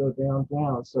to go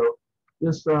down. So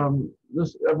this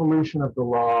evolution of the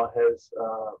law has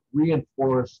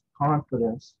reinforced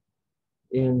confidence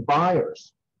in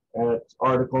buyers at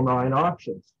Article 9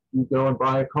 auctions. You go and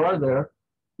buy a car there,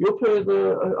 you'll pay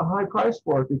a high price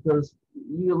for it because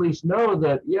you at least know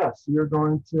that yes, you're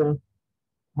going to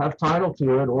have title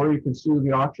to it, or you can sue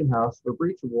the auction house for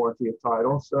breach of warranty of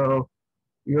title. So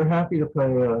you're happy to pay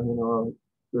a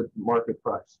good market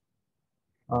price.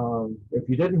 If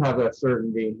you didn't have that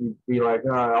certainty, you'd be like,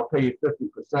 I'll pay you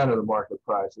 50% of the market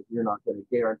price if you're not going to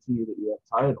guarantee that you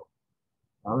have title.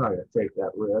 I'm not going to take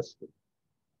that risk,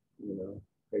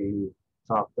 pay you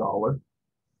top dollar.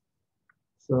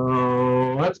 So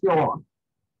let's go on.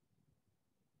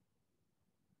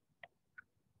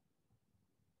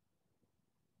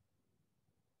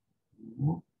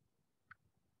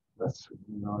 That's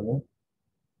not it.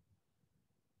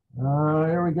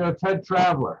 Here we go, Ted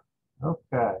Traveler.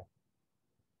 Okay.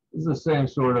 This is the same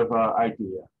sort of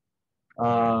idea,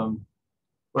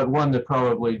 but one that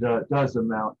probably does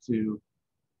amount to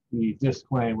the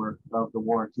disclaimer of the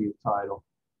warranty of title.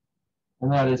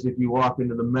 And that is if you walk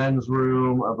into the men's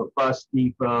room of a bus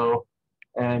depot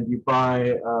and you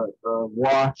buy a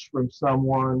watch from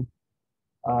someone,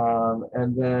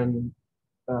 and then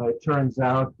it turns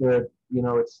out that,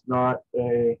 it's not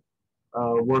a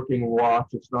working watch,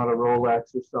 it's not a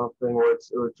Rolex or something, or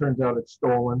it turns out it's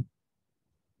stolen.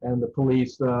 And the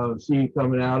police see you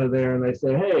coming out of there and they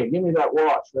say, hey, give me that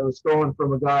watch. That was stolen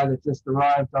from a guy that just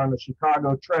arrived on the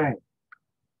Chicago train,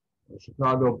 the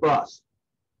Chicago bus.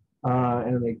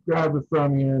 and they grab it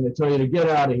from you and they tell you to get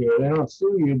out of here. They don't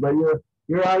sue you, but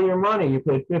you're out of your money. You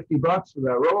paid $50 for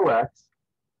that Rolex,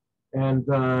 and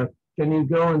can you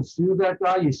go and sue that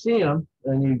guy? You see him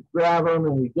and you grab him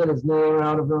and you get his name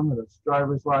out of him and his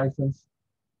driver's license.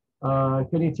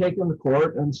 Can you take him to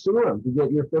court and sue him to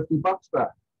get your $50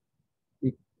 back?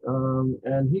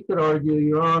 And he could argue,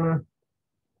 Your Honor,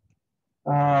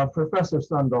 Professor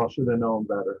Sundahl should have known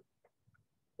better.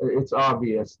 It's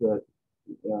obvious that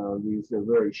these are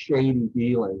very shady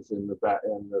dealings in the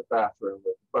bathroom at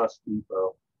the bus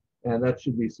depot, and that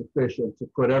should be sufficient to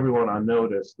put everyone on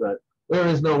notice that there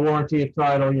is no warranty of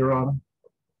title, Your Honor.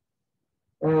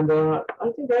 And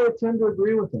I think I would tend to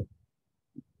agree with him.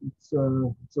 It's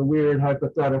a weird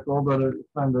hypothetical, but it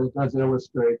kind of does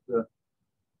illustrate the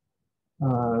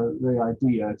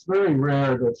idea. It's very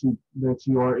rare that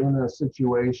you are in a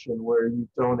situation where you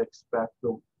don't expect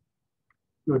a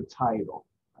good title.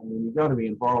 I mean, you've got to be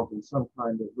involved in some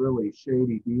kind of really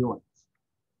shady dealings.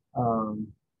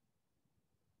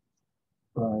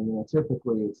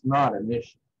 Typically it's not an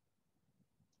issue.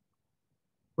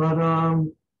 But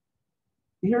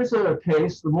here's a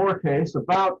case, the Moore case,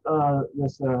 about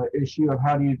this issue of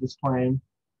how do you disclaim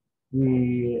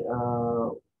the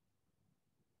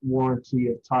warranty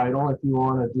of title if you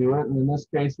want to do it. And in this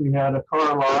case, we had a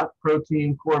car lot,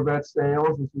 Protein Corvette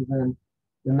sales. This was in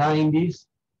the 90s.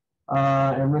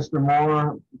 And Mr.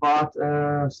 Moore bought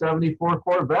a 74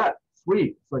 Corvette.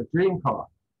 Sweet, it's like dream car.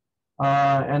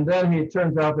 And then it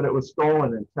turns out that it was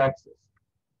stolen in Texas.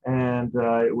 And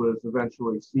it was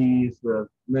eventually seized. The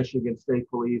Michigan State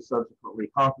Police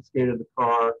subsequently confiscated the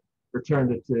car,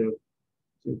 returned it to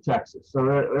Texas. So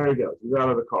there he goes. He's out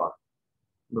of the car.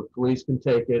 The police can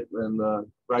take it, and the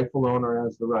rightful owner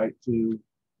has the right to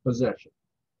possession.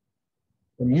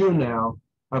 And you now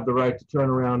have the right to turn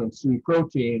around and sue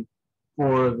Protein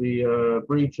for the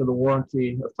breach of the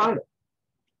warranty of title.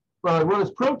 But what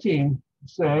does Protein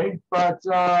say? But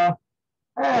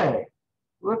hey,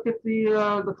 look at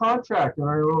the contract and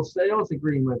our little sales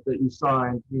agreement that you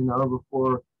signed,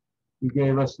 before you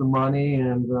gave us the money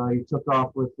and you took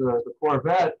off with the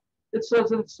Corvette. It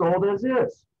says that it's sold as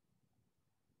is.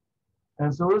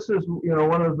 And so this is,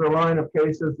 one of the line of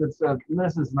cases that says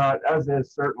this is not, as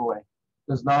is certainly,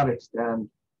 does not extend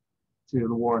to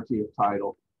the warranty of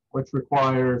title, which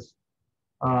requires,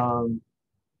 here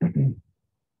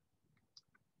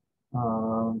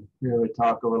they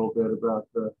talk a little bit about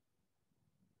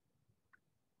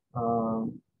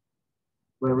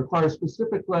but it requires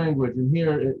specific language. And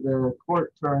here the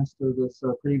court turns to this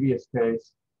previous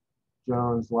case,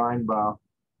 Jones-Linebaugh,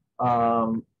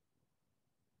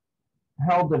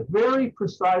 held that very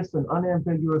precise and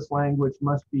unambiguous language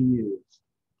must be used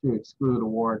to exclude a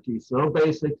warranty so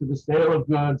basic to the sale of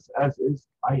goods as is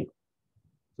title.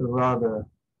 It's a rather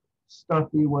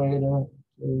stuffy way to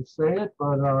say it,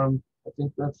 but I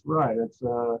think that's right. It's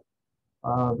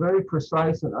very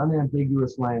precise and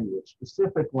unambiguous language,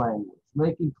 specific language,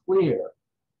 making clear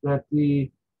that the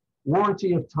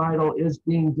warranty of title is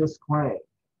being disclaimed.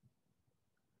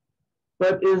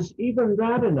 But is even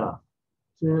that enough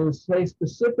to say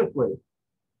specifically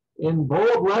in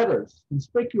bold letters,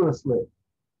 conspicuously,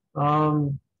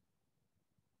 that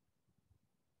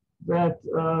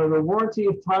the warranty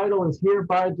of title is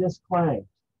hereby disclaimed?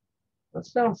 That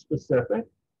sounds specific.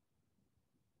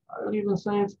 I would even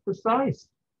say it's precise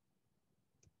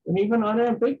and even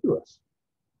unambiguous.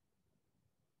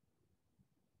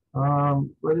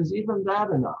 But is even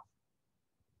that enough?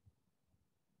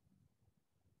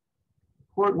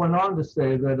 The court went on to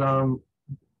say that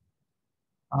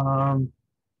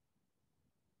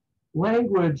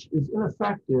language is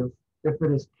ineffective if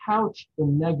it is couched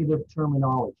in negative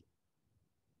terminology.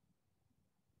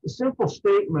 The simple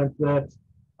statement that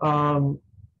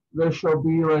there shall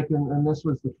be, and this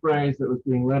was the phrase that was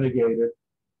being litigated,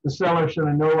 the seller shall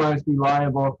in no wise be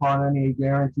liable upon any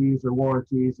guarantees or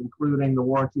warranties, including the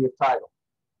warranty of title.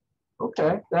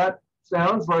 Okay, that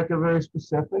sounds like a very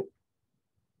specific,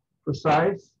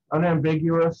 precise,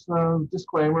 unambiguous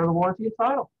disclaimer of the warranty of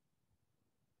title.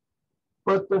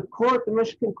 But the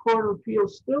Michigan Court of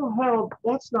Appeals still held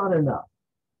that's not enough.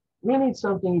 We need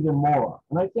something even more.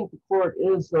 And I think the court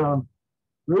is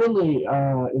really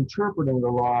interpreting the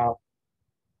law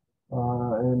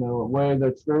in a way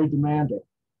that's very demanding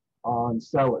on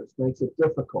sellers, makes it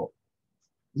difficult.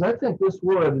 Because I think this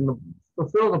would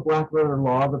fulfill the black letter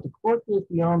law, but the court goes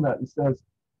beyond that and says,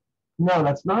 no,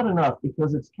 that's not enough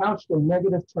because it's couched in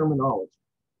negative terminology.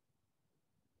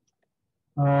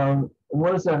 And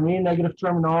what does that mean, negative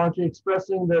terminology?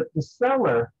 Expressing that the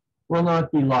seller will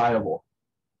not be liable.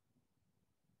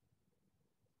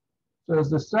 says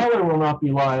the seller will not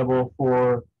be liable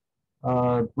for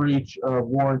breach of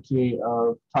warranty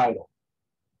of title.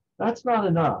 That's not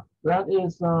enough. That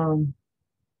is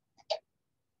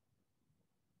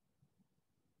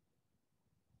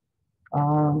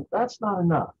that's not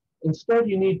enough. Instead,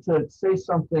 you need to say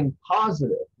something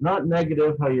positive, not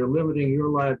negative, how you're limiting your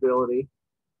liability,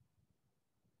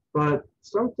 but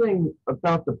something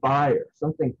about the buyer,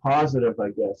 something positive, I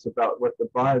guess, about what the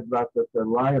buyer, about the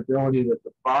liability that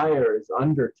the buyer is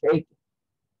undertaking.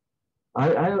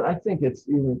 I think it's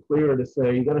even clearer to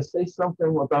say you got to say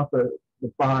something about the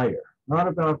buyer, not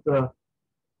about the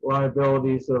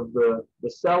liabilities of the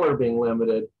seller being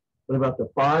limited, but about the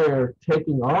buyer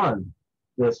taking on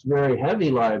this very heavy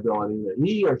liability that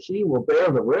he or she will bear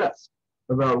the risk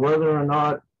about whether or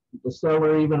not the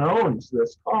seller even owns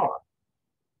this car.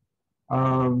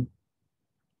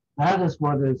 That is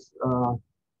what is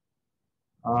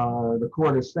the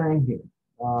court is saying here.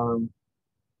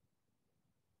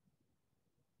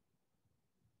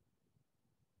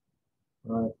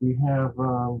 We have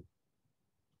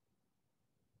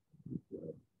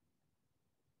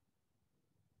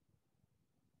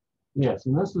yes,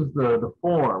 and this is the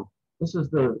form. This is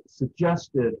the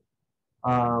suggested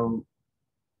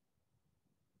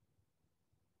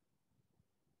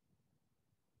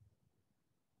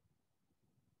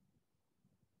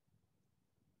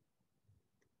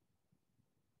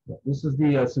this is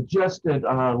the suggested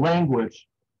language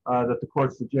that the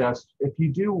court suggests. If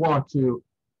you do want to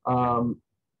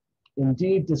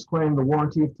indeed disclaim the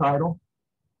warranty of title,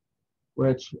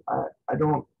 which I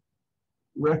don't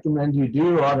recommend you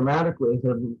do automatically.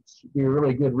 There should be a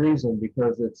really good reason,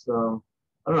 because it's I don't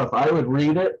know if I would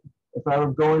read it if I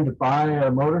were going to buy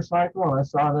a motorcycle and I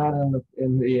saw that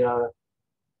in the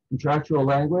contractual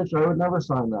language. I would never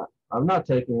sign that. I'm not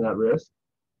taking that risk.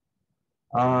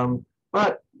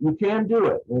 But you can do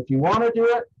it. And if you want to do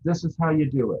it, this is how you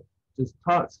do it. Just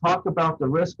talk about the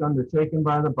risk undertaken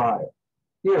by the buyer.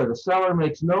 Here, the seller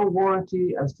makes no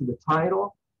warranty as to the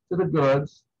title to the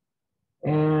goods,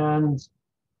 and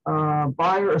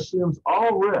buyer assumes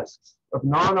all risks of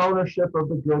non-ownership of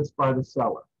the goods by the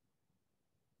seller.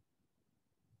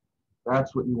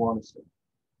 That's what you want to say. You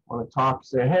want to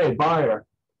say, hey, buyer,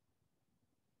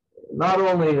 not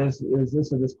only is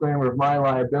this a disclaimer of my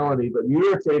liability, but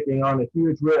you're taking on a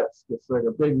huge risk. It's like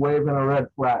a big waving a red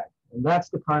flag. And that's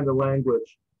the kind of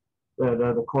language that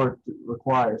the court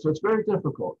requires. So it's very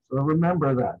difficult. So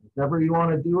remember that. If ever you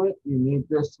want to do it, you need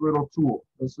this little tool.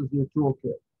 This is your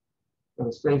toolkit.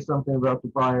 Going to say something about the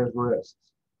buyer's risks.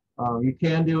 You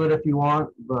can do it if you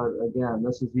want, but again,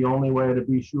 this is the only way to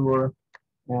be sure,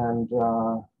 and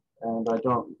I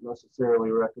don't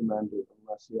necessarily recommend it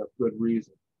unless you have good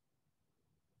reason.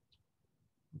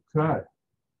 Okay.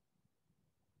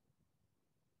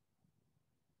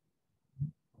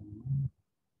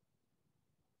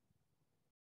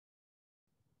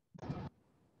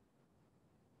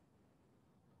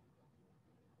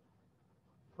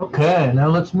 Okay, now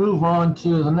let's move on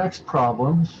to the next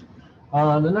problems.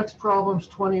 The next problems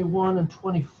 21 and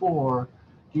 24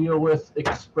 deal with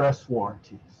express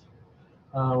warranties.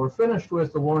 We're finished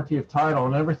with the warranty of title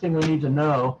and everything we need to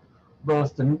know,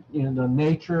 both the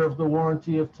nature of the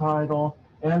warranty of title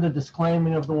and the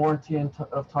disclaiming of the warranty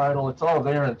of title. It's all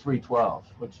there in 312,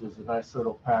 which is a nice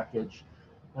little package.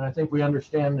 And I think we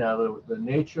understand now the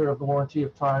nature of the warranty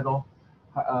of title,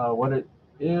 what it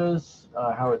is,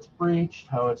 how it's breached,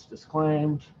 how it's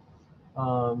disclaimed.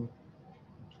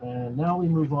 And now we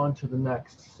move on to the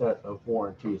next set of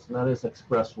warranties, and that is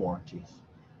express warranties.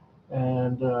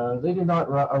 And they do not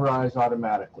arise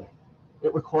automatically.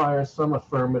 It requires some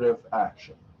affirmative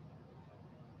action.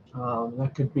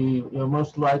 That could be,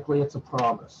 most likely it's a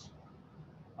promise.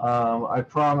 I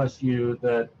promise you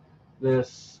that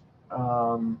this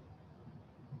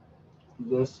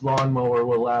this lawnmower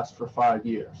will last for 5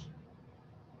 years.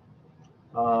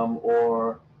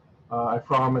 Or I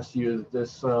promise you that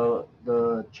this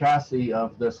the chassis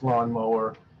of this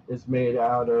lawnmower is made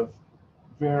out of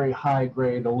very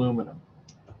high-grade aluminum.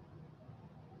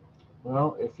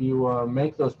 Well, if you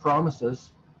make those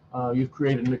promises, you've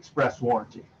created an express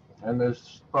warranty, and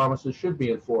those promises should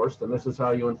be enforced, and this is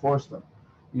how you enforce them.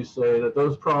 You say that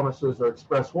those promises are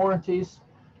express warranties,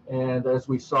 and as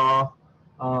we saw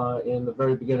in the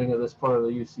very beginning of this part of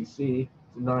the UCC,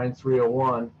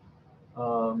 9301,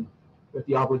 that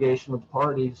the obligation of the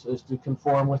parties is to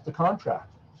conform with the contract.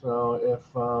 So if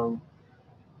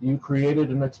you created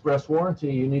an express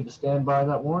warranty, you need to stand by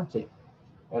that warranty.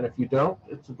 And if you don't,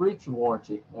 it's a breach of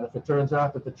warranty. And if it turns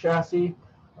out that the chassis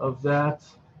of that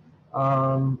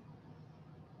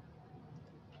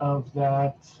of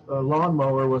that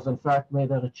lawnmower was in fact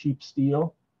made out of cheap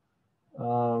steel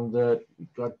that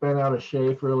got bent out of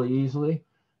shape really easily,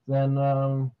 then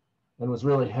and was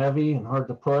really heavy and hard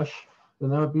to push, then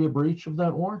that would be a breach of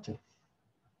that warranty,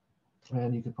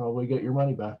 and you could probably get your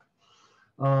money back.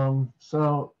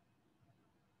 So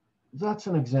that's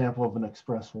an example of an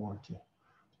express warranty.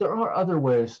 There are other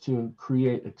ways to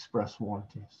create express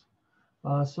warranties.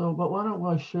 But why don't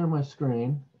I share my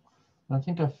screen? I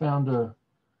think I found a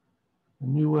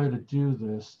new way to do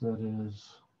this that is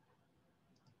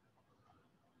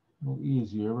a little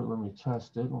easier, but let me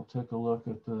test it. We'll take a look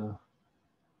at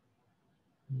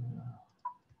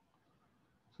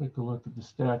the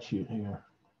statute here.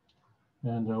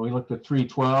 And we looked at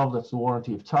 312, that's the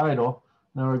warranty of title.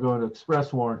 Now we're going to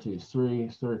express warranties,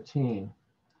 313.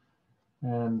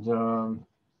 And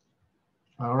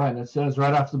all right, and it says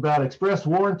right off the bat, express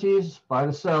warranties by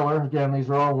the seller, again, these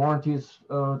are all warranties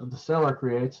that the seller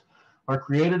creates, are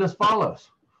created as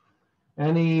follows.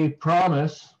 Any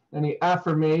promise, any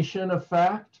affirmation of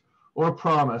fact or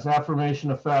promise.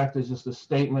 Affirmation of fact is just a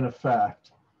statement of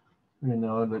fact. You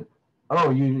know, that,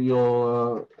 oh,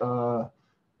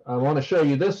 I want to show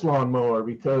you this lawnmower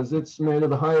because it's made of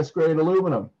the highest grade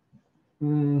aluminum.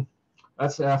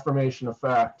 That's the affirmation of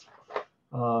fact.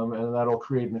 And that'll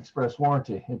create an express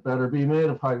warranty. It better be made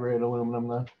of high grade aluminum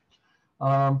then.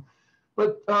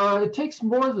 But it takes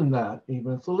more than that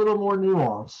even. It's a little more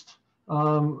nuanced.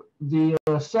 The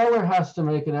seller has to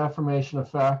make an affirmation of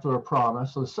fact or a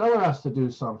promise. So the seller has to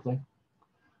do something.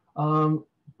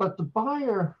 But the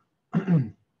buyer,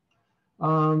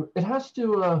 it has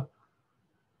to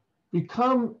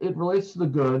become, it relates to the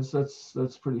goods,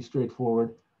 that's pretty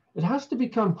straightforward. It has to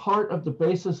become part of the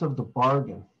basis of the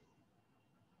bargain.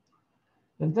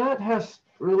 And that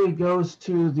really goes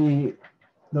to the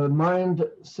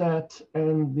mindset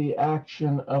and the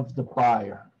action of the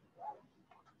buyer.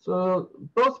 So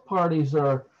both parties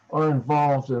are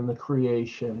involved in the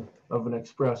creation of an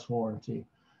express warranty.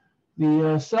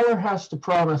 The seller has to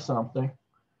promise something,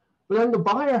 but then the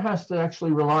buyer has to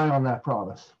actually rely on that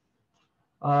promise.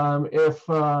 If,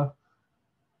 for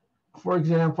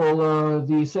example,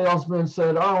 the salesman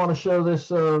said, oh, I want to show this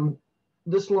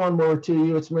lawnmower to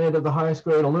you, it's made of the highest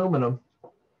grade aluminum,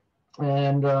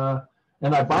 and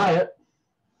I buy it,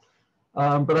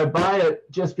 but I buy it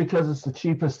just because it's the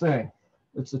cheapest thing.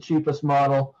 It's the cheapest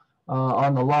model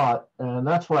on the lot, and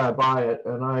that's why I buy it.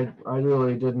 And I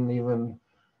really didn't even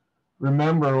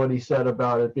remember what he said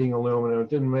about it being aluminum. It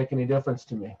didn't make any difference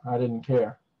to me. I didn't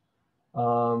care.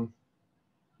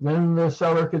 Then the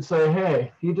seller could say,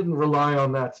 hey, you didn't rely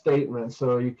on that statement,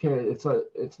 so you can't,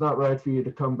 it's not right for you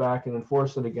to come back and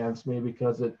enforce it against me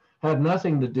because it had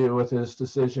nothing to do with his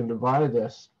decision to buy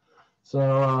this.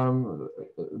 So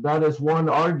that is one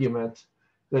argument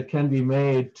that can be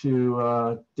made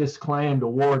to disclaim, to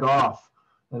ward off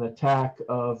an attack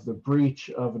of the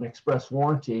breach of an express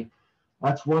warranty.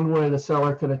 That's one way the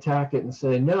seller can attack it and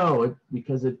say, no,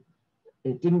 because it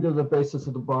didn't go to the basis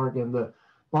of the bargain. The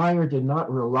buyer did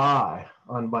not rely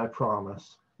on my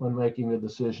promise when making the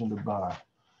decision to buy.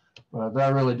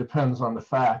 That really depends on the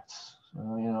facts,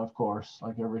 of course,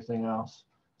 like everything else,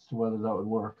 as to whether that would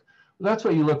work. But that's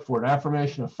what you look for, an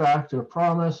affirmation of fact or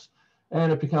promise,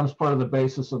 and it becomes part of the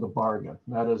basis of the bargain.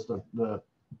 That is, the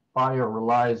buyer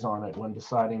relies on it when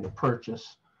deciding to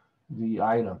purchase the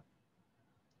item.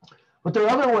 But there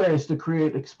are other ways to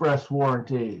create express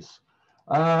warranties.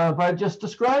 By just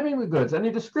describing the goods, any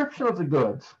description of the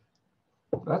goods,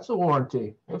 that's a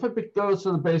warranty. If it goes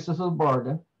to the basis of the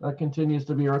bargain, that continues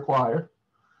to be required.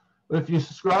 But if you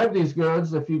describe these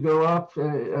goods, if you go up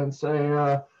and say,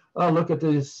 oh, look at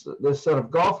this set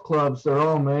of golf clubs, they're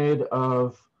all made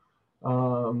of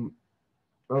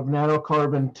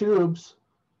nanocarbon tubes,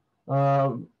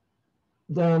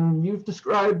 then you've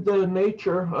described the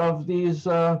nature of these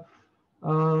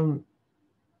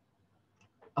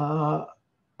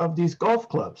golf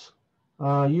clubs.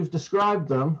 You've described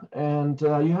them, and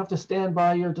you have to stand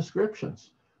by your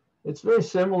descriptions. It's very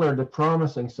similar to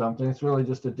promising something. It's really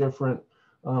just a different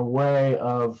way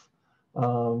of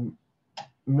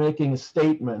making a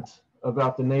statement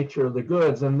about the nature of the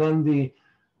goods, and then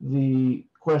the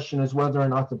question is whether or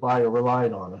not the buyer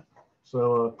relied on it.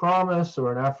 So a promise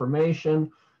or an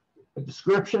affirmation, a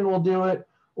description will do it,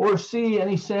 or C,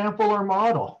 any sample or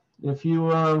model. If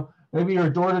you maybe you're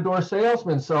a door-to-door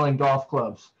salesman selling golf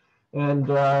clubs, and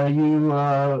you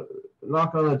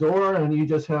knock on the door and you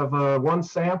just have one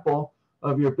sample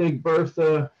of your Big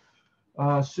Bertha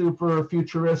super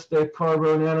futuristic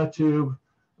carbo nanotube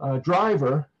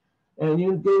driver, and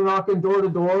you go knocking door to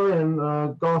door in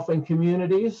golfing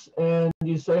communities, and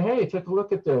you say, hey, take a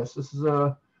look at this. This is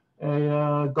a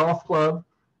golf club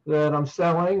that I'm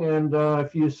selling, and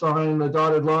if you sign the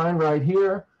dotted line right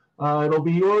here, it'll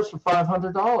be yours for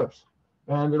 $500,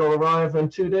 and it'll arrive in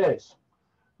 2 days.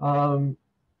 What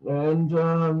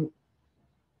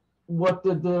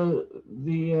did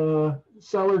the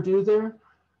seller do there?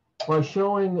 By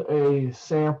showing a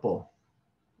sample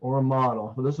or a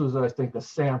model. This was, I think, a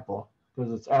sample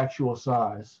because it's actual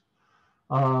size.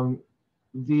 The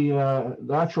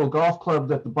actual golf club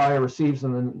that the buyer receives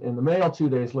in the mail 2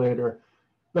 days later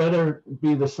better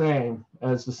be the same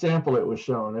as the sample it was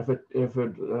shown. If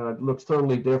it looks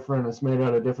totally different, it's made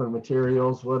out of different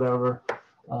materials, whatever,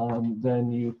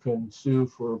 then you can sue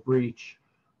for a breach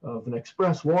of an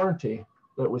express warranty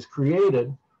that was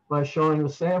created by showing the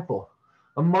sample.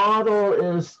 A model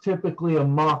is typically a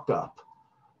mock-up.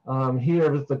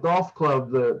 Here with the golf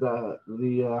club,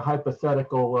 the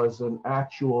hypothetical was an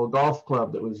actual golf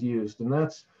club that was used, and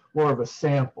that's more of a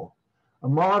sample. A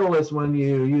model is when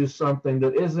you use something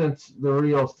that isn't the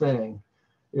real thing.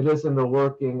 It isn't a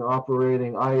working,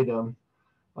 operating item.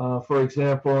 For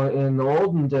example, in the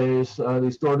olden days,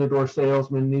 these door-to-door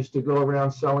salesmen used to go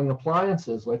around selling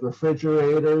appliances like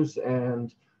refrigerators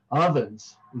and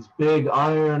ovens, these big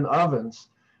iron ovens.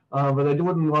 But they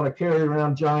wouldn't want to carry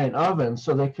around giant ovens,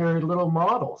 so they carried little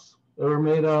models. They were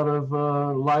made out of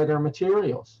lighter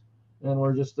materials and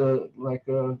were just like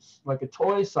a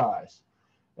toy size.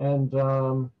 And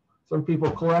some people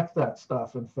collect that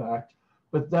stuff, in fact.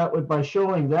 But that would, by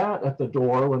showing that at the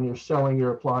door when you're selling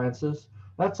your appliances,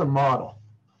 that's a model.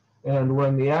 And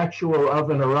when the actual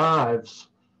oven arrives,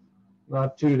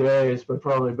 not 2 days, but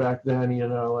probably back then,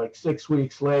 like 6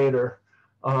 weeks later,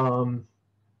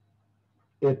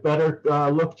 it better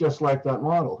look just like that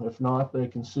model. If not, they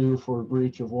can sue for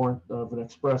breach of an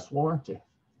express warranty.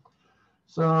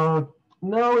 So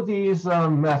know these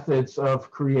methods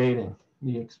of creating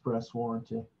the express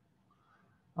warranty.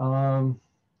 And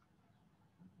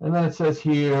then it says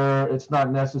here, it's not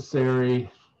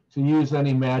necessary to use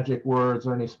any magic words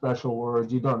or any special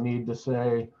words. You don't need to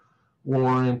say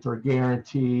warrant or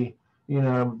guarantee.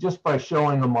 Just by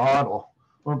showing a model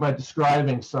or by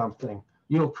describing something,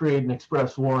 you'll create an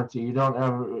express warranty.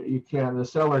 The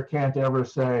seller can't ever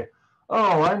say,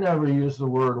 oh, I never used the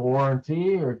word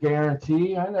warranty or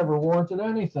guarantee. I never warranted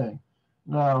anything.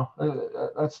 No,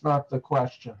 that's not the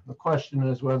question. The question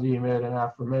is whether you made an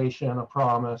affirmation, a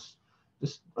promise,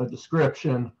 a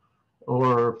description,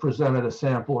 or presented a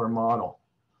sample or model.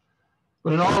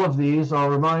 But in all of these, I'll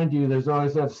remind you, there's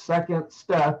always that second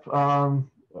step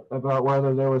about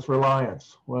whether there was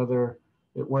reliance, whether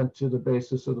it went to the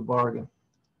basis of the bargain.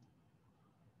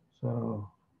 So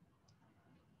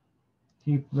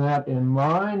keep that in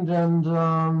mind. And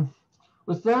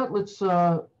with that,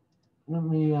 let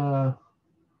me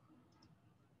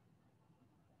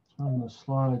turn the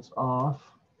slides off.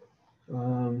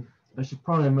 I should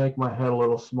probably make my head a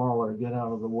little smaller, get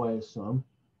out of the way some.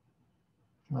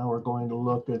 Now we're going to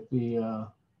look at turn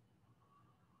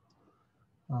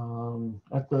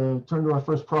to our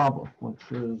first problem, which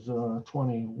is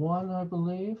 21, I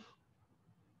believe.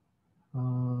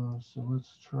 So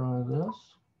let's try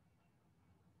this.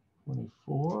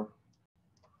 24.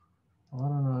 Why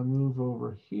don't I move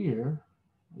over here?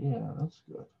 Yeah, that's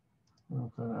good. I'm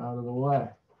kind of out of the way.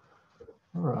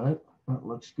 All right, that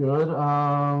looks good.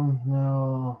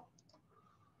 Now,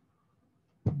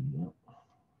 yep.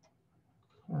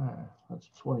 Okay, that's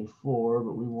 24,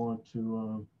 but we want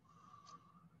to,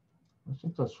 I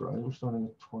think that's right. We're starting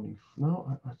at 20.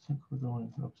 No, I think we're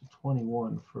going up to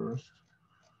 21 first.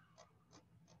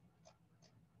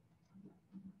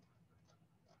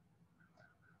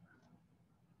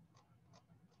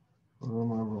 Or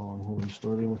am I wrong? We're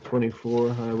starting with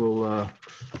 24. I will,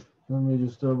 let me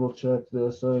just double check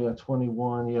this. Oh yeah,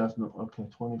 21, yes, no, okay,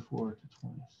 24 to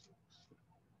 26.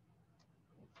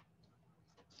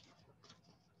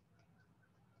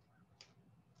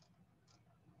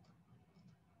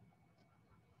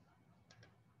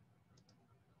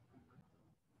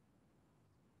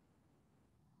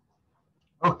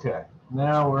 Okay,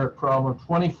 now we're at problem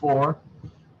 24,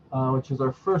 which is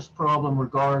our first problem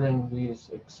regarding these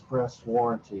express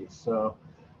warranties. So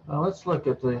let's look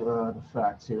at the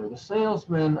facts here. The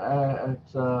salesman at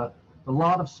the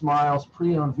Lot of Smiles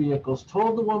pre-owned vehicles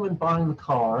told the woman buying the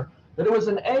car that it was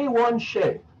an A1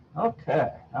 shape.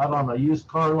 Okay, out on a used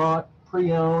car lot,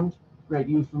 pre-owned, great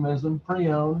euphemism,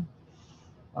 pre-owned.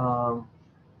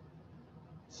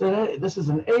 Said, hey, this is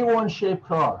an A1 shaped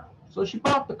car. So she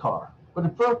bought the car, but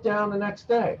it broke down the next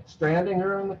day, stranding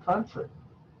her in the country.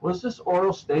 Was this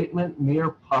oral statement mere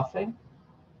puffing?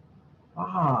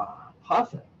 Ah,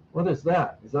 puffing. What is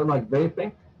that? Is that like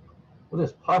vaping? What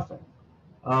is puffing?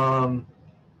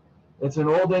 It's an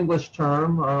Old English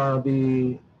term.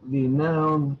 The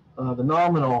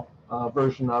nominal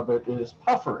version of it is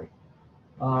puffery,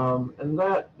 and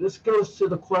this goes to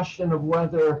the question of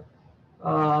whether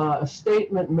a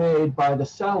statement made by the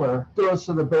seller goes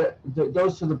to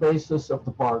the basis of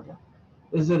the bargain.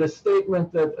 Is it a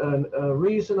statement that a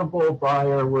reasonable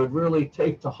buyer would really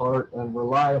take to heart and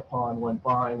rely upon when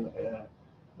buying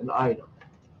an item?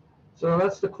 So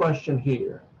that's the question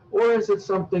here. Or is it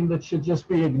something that should just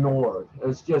be ignored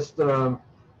as just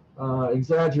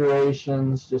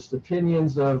exaggerations, just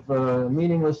opinions of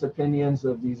meaningless opinions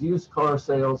of these used car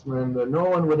salesmen that no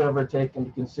one would ever take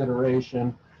into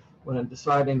consideration when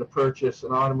deciding to purchase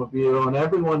an automobile, and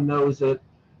everyone knows it,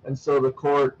 and so the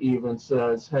court even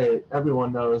says, hey,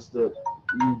 everyone knows that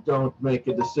you don't make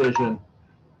a decision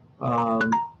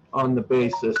on the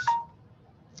basis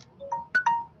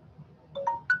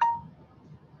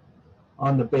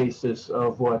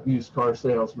of what used car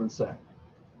salesmen say.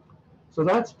 So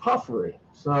that's puffery.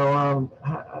 So,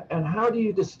 and how do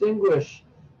you distinguish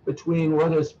between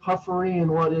what is puffery and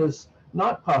what is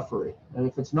not puffery? And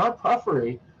if it's not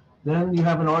puffery, then you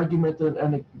have an argument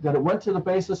that it went to the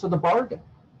basis of the bargain,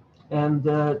 and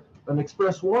that an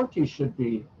express warranty should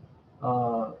be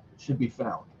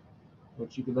found,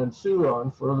 which you can then sue on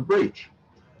for the breach.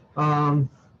 How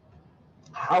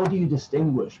do you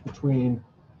distinguish between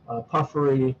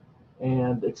puffery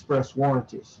and express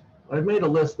warranties? I've made a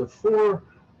list of four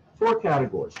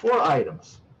categories, 4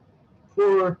 items,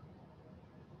 4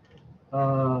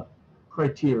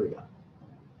 criteria.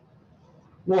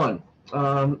 1,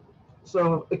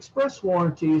 so express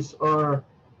warranties are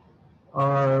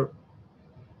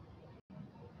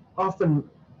often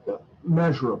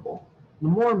measurable. The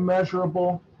more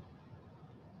measurable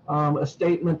a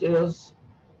statement is,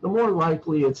 the more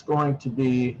likely it's going to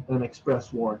be an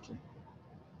express warranty.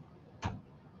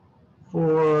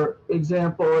 For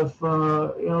example, if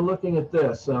looking at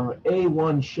this,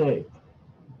 A1 shape.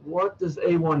 What does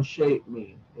A1 shape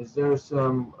mean? Is there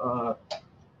some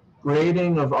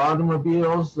grading of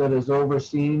automobiles that is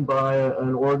overseen by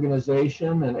an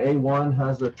organization, and A1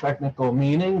 has a technical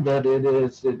meaning that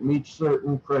it meets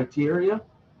certain criteria?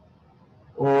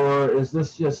 Or is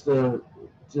this just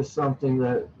something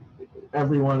that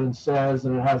everyone says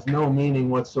and it has no meaning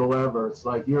whatsoever? It's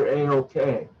like you're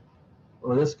A-okay,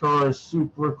 or this car is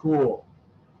super cool.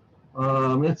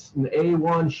 It's an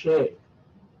A1 shape.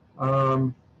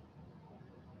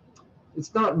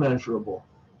 It's not measurable.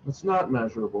 It's not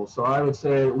measurable. So I would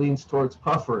say it leans towards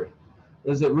puffery.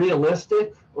 Is it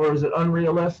realistic or is it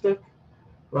unrealistic?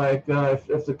 Like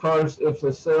if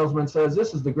the salesman says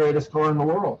this is the greatest car in the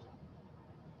world,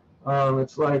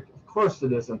 it's like, of course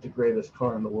it isn't the greatest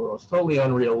car in the world. It's totally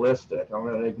unrealistic. I'm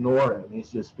going to ignore him.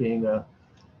 He's just being a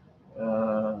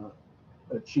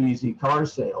cheesy car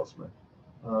salesman.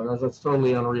 That's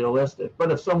totally unrealistic.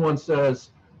 But if someone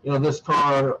says, this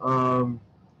car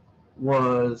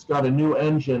got a new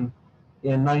engine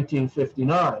in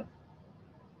 1959,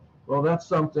 well, that's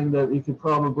something that you could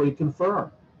probably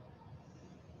confirm.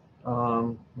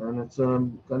 And it's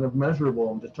kind of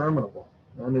measurable and determinable,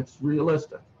 and it's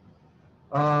realistic.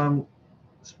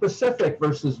 Specific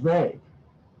versus vague.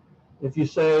 If you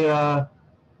say,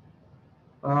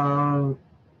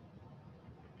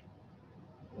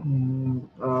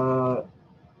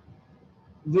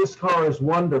 this car is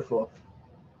wonderful,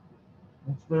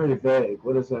 it's very vague.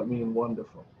 What does that mean,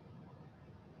 wonderful?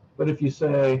 But if you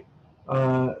say,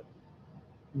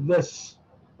 this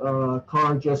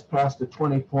car just passed a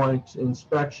 20-point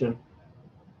inspection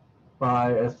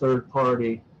by a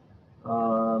third-party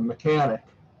mechanic,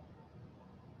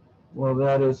 well,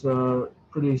 that is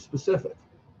pretty specific.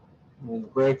 I mean, the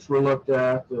brakes were looked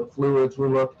at, the fluids were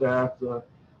looked at, the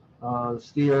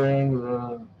steering,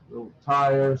 the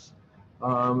tires,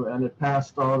 and it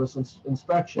passed all this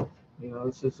inspection.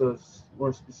 It's just a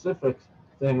more specific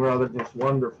thing rather than just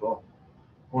wonderful.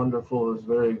 Wonderful is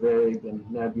very vague and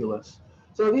nebulous.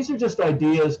 So these are just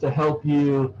ideas to help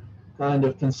you kind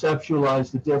of conceptualize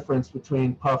the difference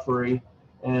between puffery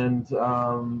and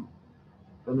an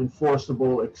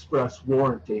enforceable express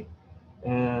warranty.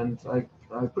 And I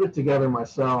put it together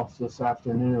myself this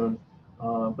afternoon,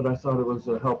 but I thought it was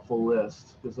a helpful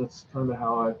list because that's kind of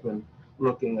how I've been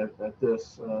looking at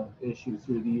this issue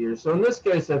through the years. So in this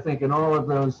case, I think in all of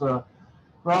those, for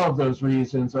all of those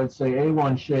reasons, I'd say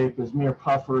A1 shape is mere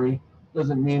puffery,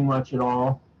 doesn't mean much at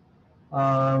all.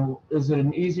 Is it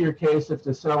an easier case if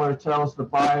the seller tells the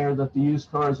buyer that the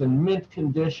used car is in mint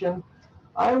condition?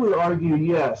 I would argue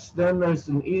yes. Then there's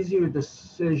an easier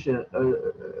decision,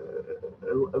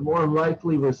 a more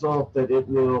likely result that it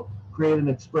will create an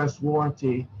express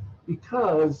warranty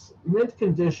because mint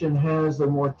condition has a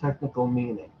more technical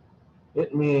meaning.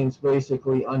 It means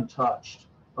basically untouched,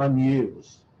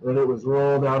 unused, that it was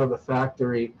rolled out of the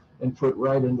factory and put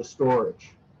right into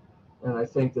storage. And I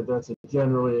think that that's a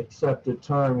generally accepted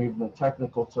term, even a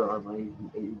technical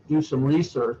term. You do some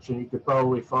research and you could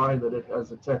probably find that it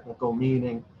has a technical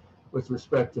meaning with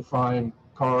respect to fine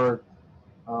car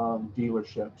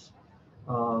dealerships.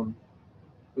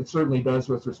 It certainly does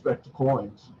with respect to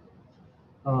coins.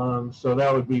 So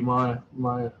that would be my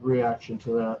reaction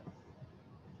to that.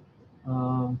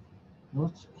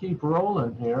 Let's keep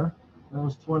rolling here. That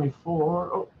was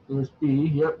 24. Oh, there's B.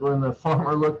 Yep, when the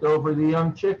farmer looked over the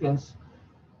young chickens,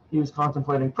 he was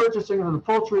contemplating purchasing them to the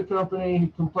poultry company. He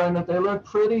complained that they looked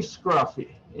pretty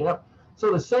scruffy. Yep.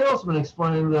 So the salesman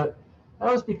explained that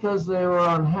that was because they were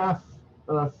on half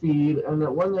feed, and that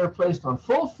when they were placed on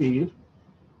full feed,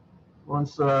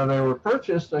 once they were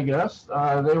purchased, I guess,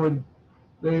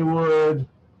 they would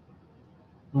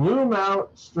bloom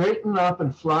out, straighten up,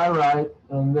 and fly right,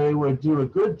 and they would do a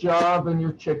good job in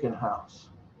your chicken house.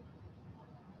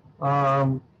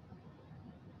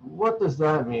 What does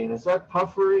that mean? Is that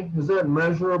puffery? Is that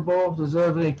measurable? Does that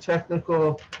have any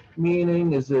technical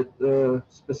meaning? Is it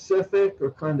specific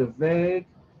or kind of vague?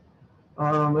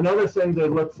 Another thing to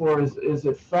look for is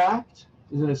it fact?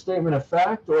 Is it a statement of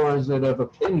fact, or is it of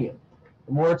opinion?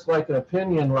 The more it's like an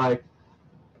opinion, like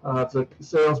if the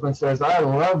salesman says, "I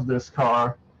love this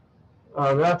car,"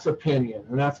 that's opinion,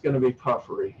 and that's going to be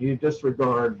puffery. You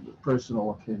disregard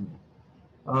personal opinion.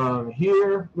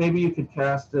 Here, maybe you could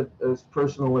cast it as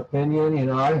personal opinion. You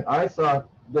know, I thought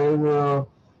they will,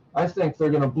 I think they're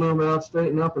going to bloom out,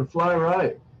 straighten up, and fly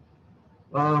right.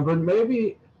 But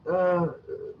maybe the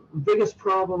biggest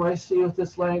problem I see with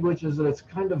this language is that it's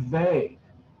kind of vague.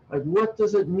 Like, what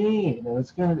does it mean? And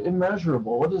it's kind of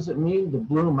immeasurable. What does it mean to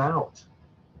bloom out,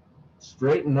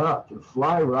 straighten up, and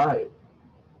fly right?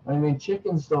 I mean,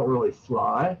 chickens don't really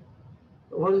fly.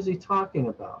 What is he talking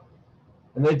about?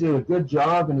 And they do a good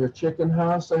job in your chicken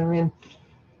house. I mean,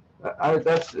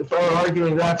 that's if I were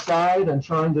arguing that side and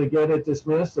trying to get it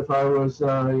dismissed. If I was,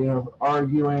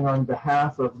 arguing on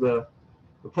behalf of the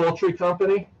poultry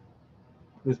company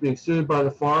who's being sued by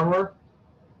the farmer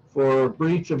for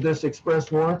breach of this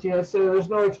express warranty, I'd say there's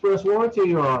no express warranty,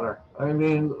 Your Honor. I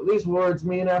mean, these words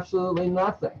mean absolutely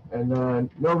nothing, and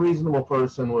no reasonable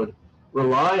person would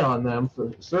rely on them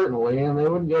certainly, and they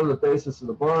wouldn't go to the basis of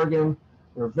the bargain.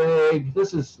 They're vague.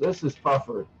 This is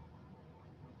puffery.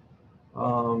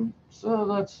 So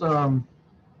that's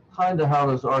kind of how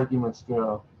those arguments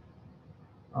go.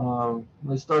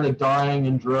 They started dying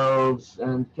in droves,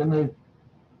 and can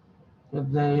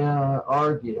they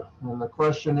argue? And the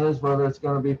question is whether it's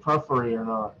going to be puffery or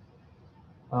not.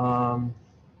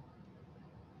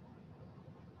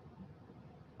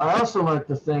 I also like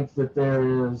to think that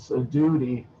there is a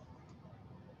duty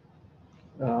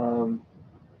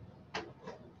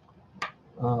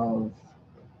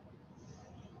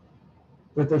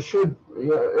that there should,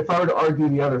 if I were to argue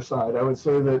the other side, I would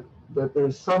say that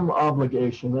there's some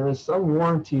obligation, there is some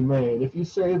warranty made. If you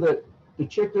say that the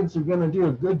chickens are going to do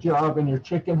a good job in your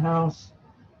chicken house,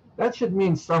 that should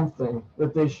mean something,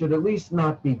 that they should at least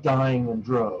not be dying in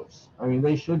droves. I mean,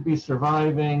 they should be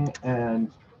surviving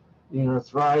and,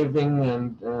 thriving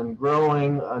and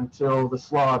growing until the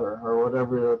slaughter or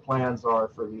whatever the plans are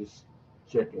for these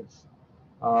chickens.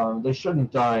 They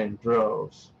shouldn't die in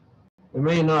droves. They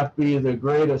may not be the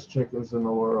greatest chickens in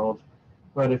the world,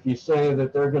 but if you say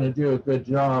that they're going to do a good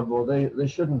job, well, they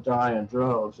shouldn't die in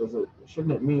droves.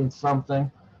 Shouldn't it mean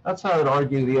something? That's how I'd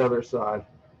argue the other side.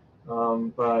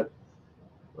 But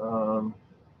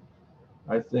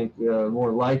I think the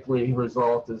more likely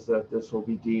result is that this will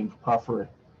be deemed puffery,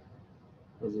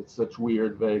 because it's such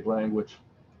weird, vague language.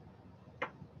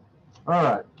 All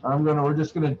right, we're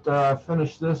just gonna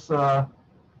finish this.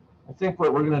 I think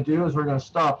what we're going to do is we're going to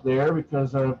stop there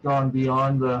because I've gone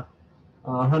beyond the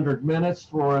 100 minutes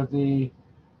for the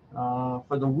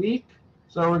week.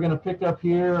 So we're going to pick up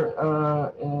here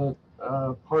in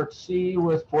part C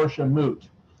with Portia Moot.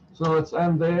 So let's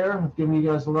end there. I've given you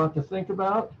guys a lot to think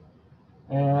about.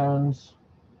 And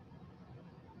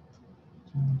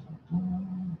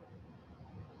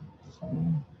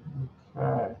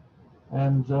okay.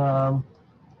 And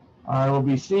I will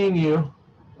be seeing you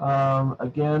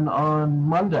again on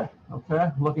Monday.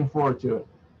 Okay, looking forward to it.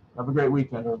 Have a great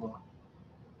weekend, everyone.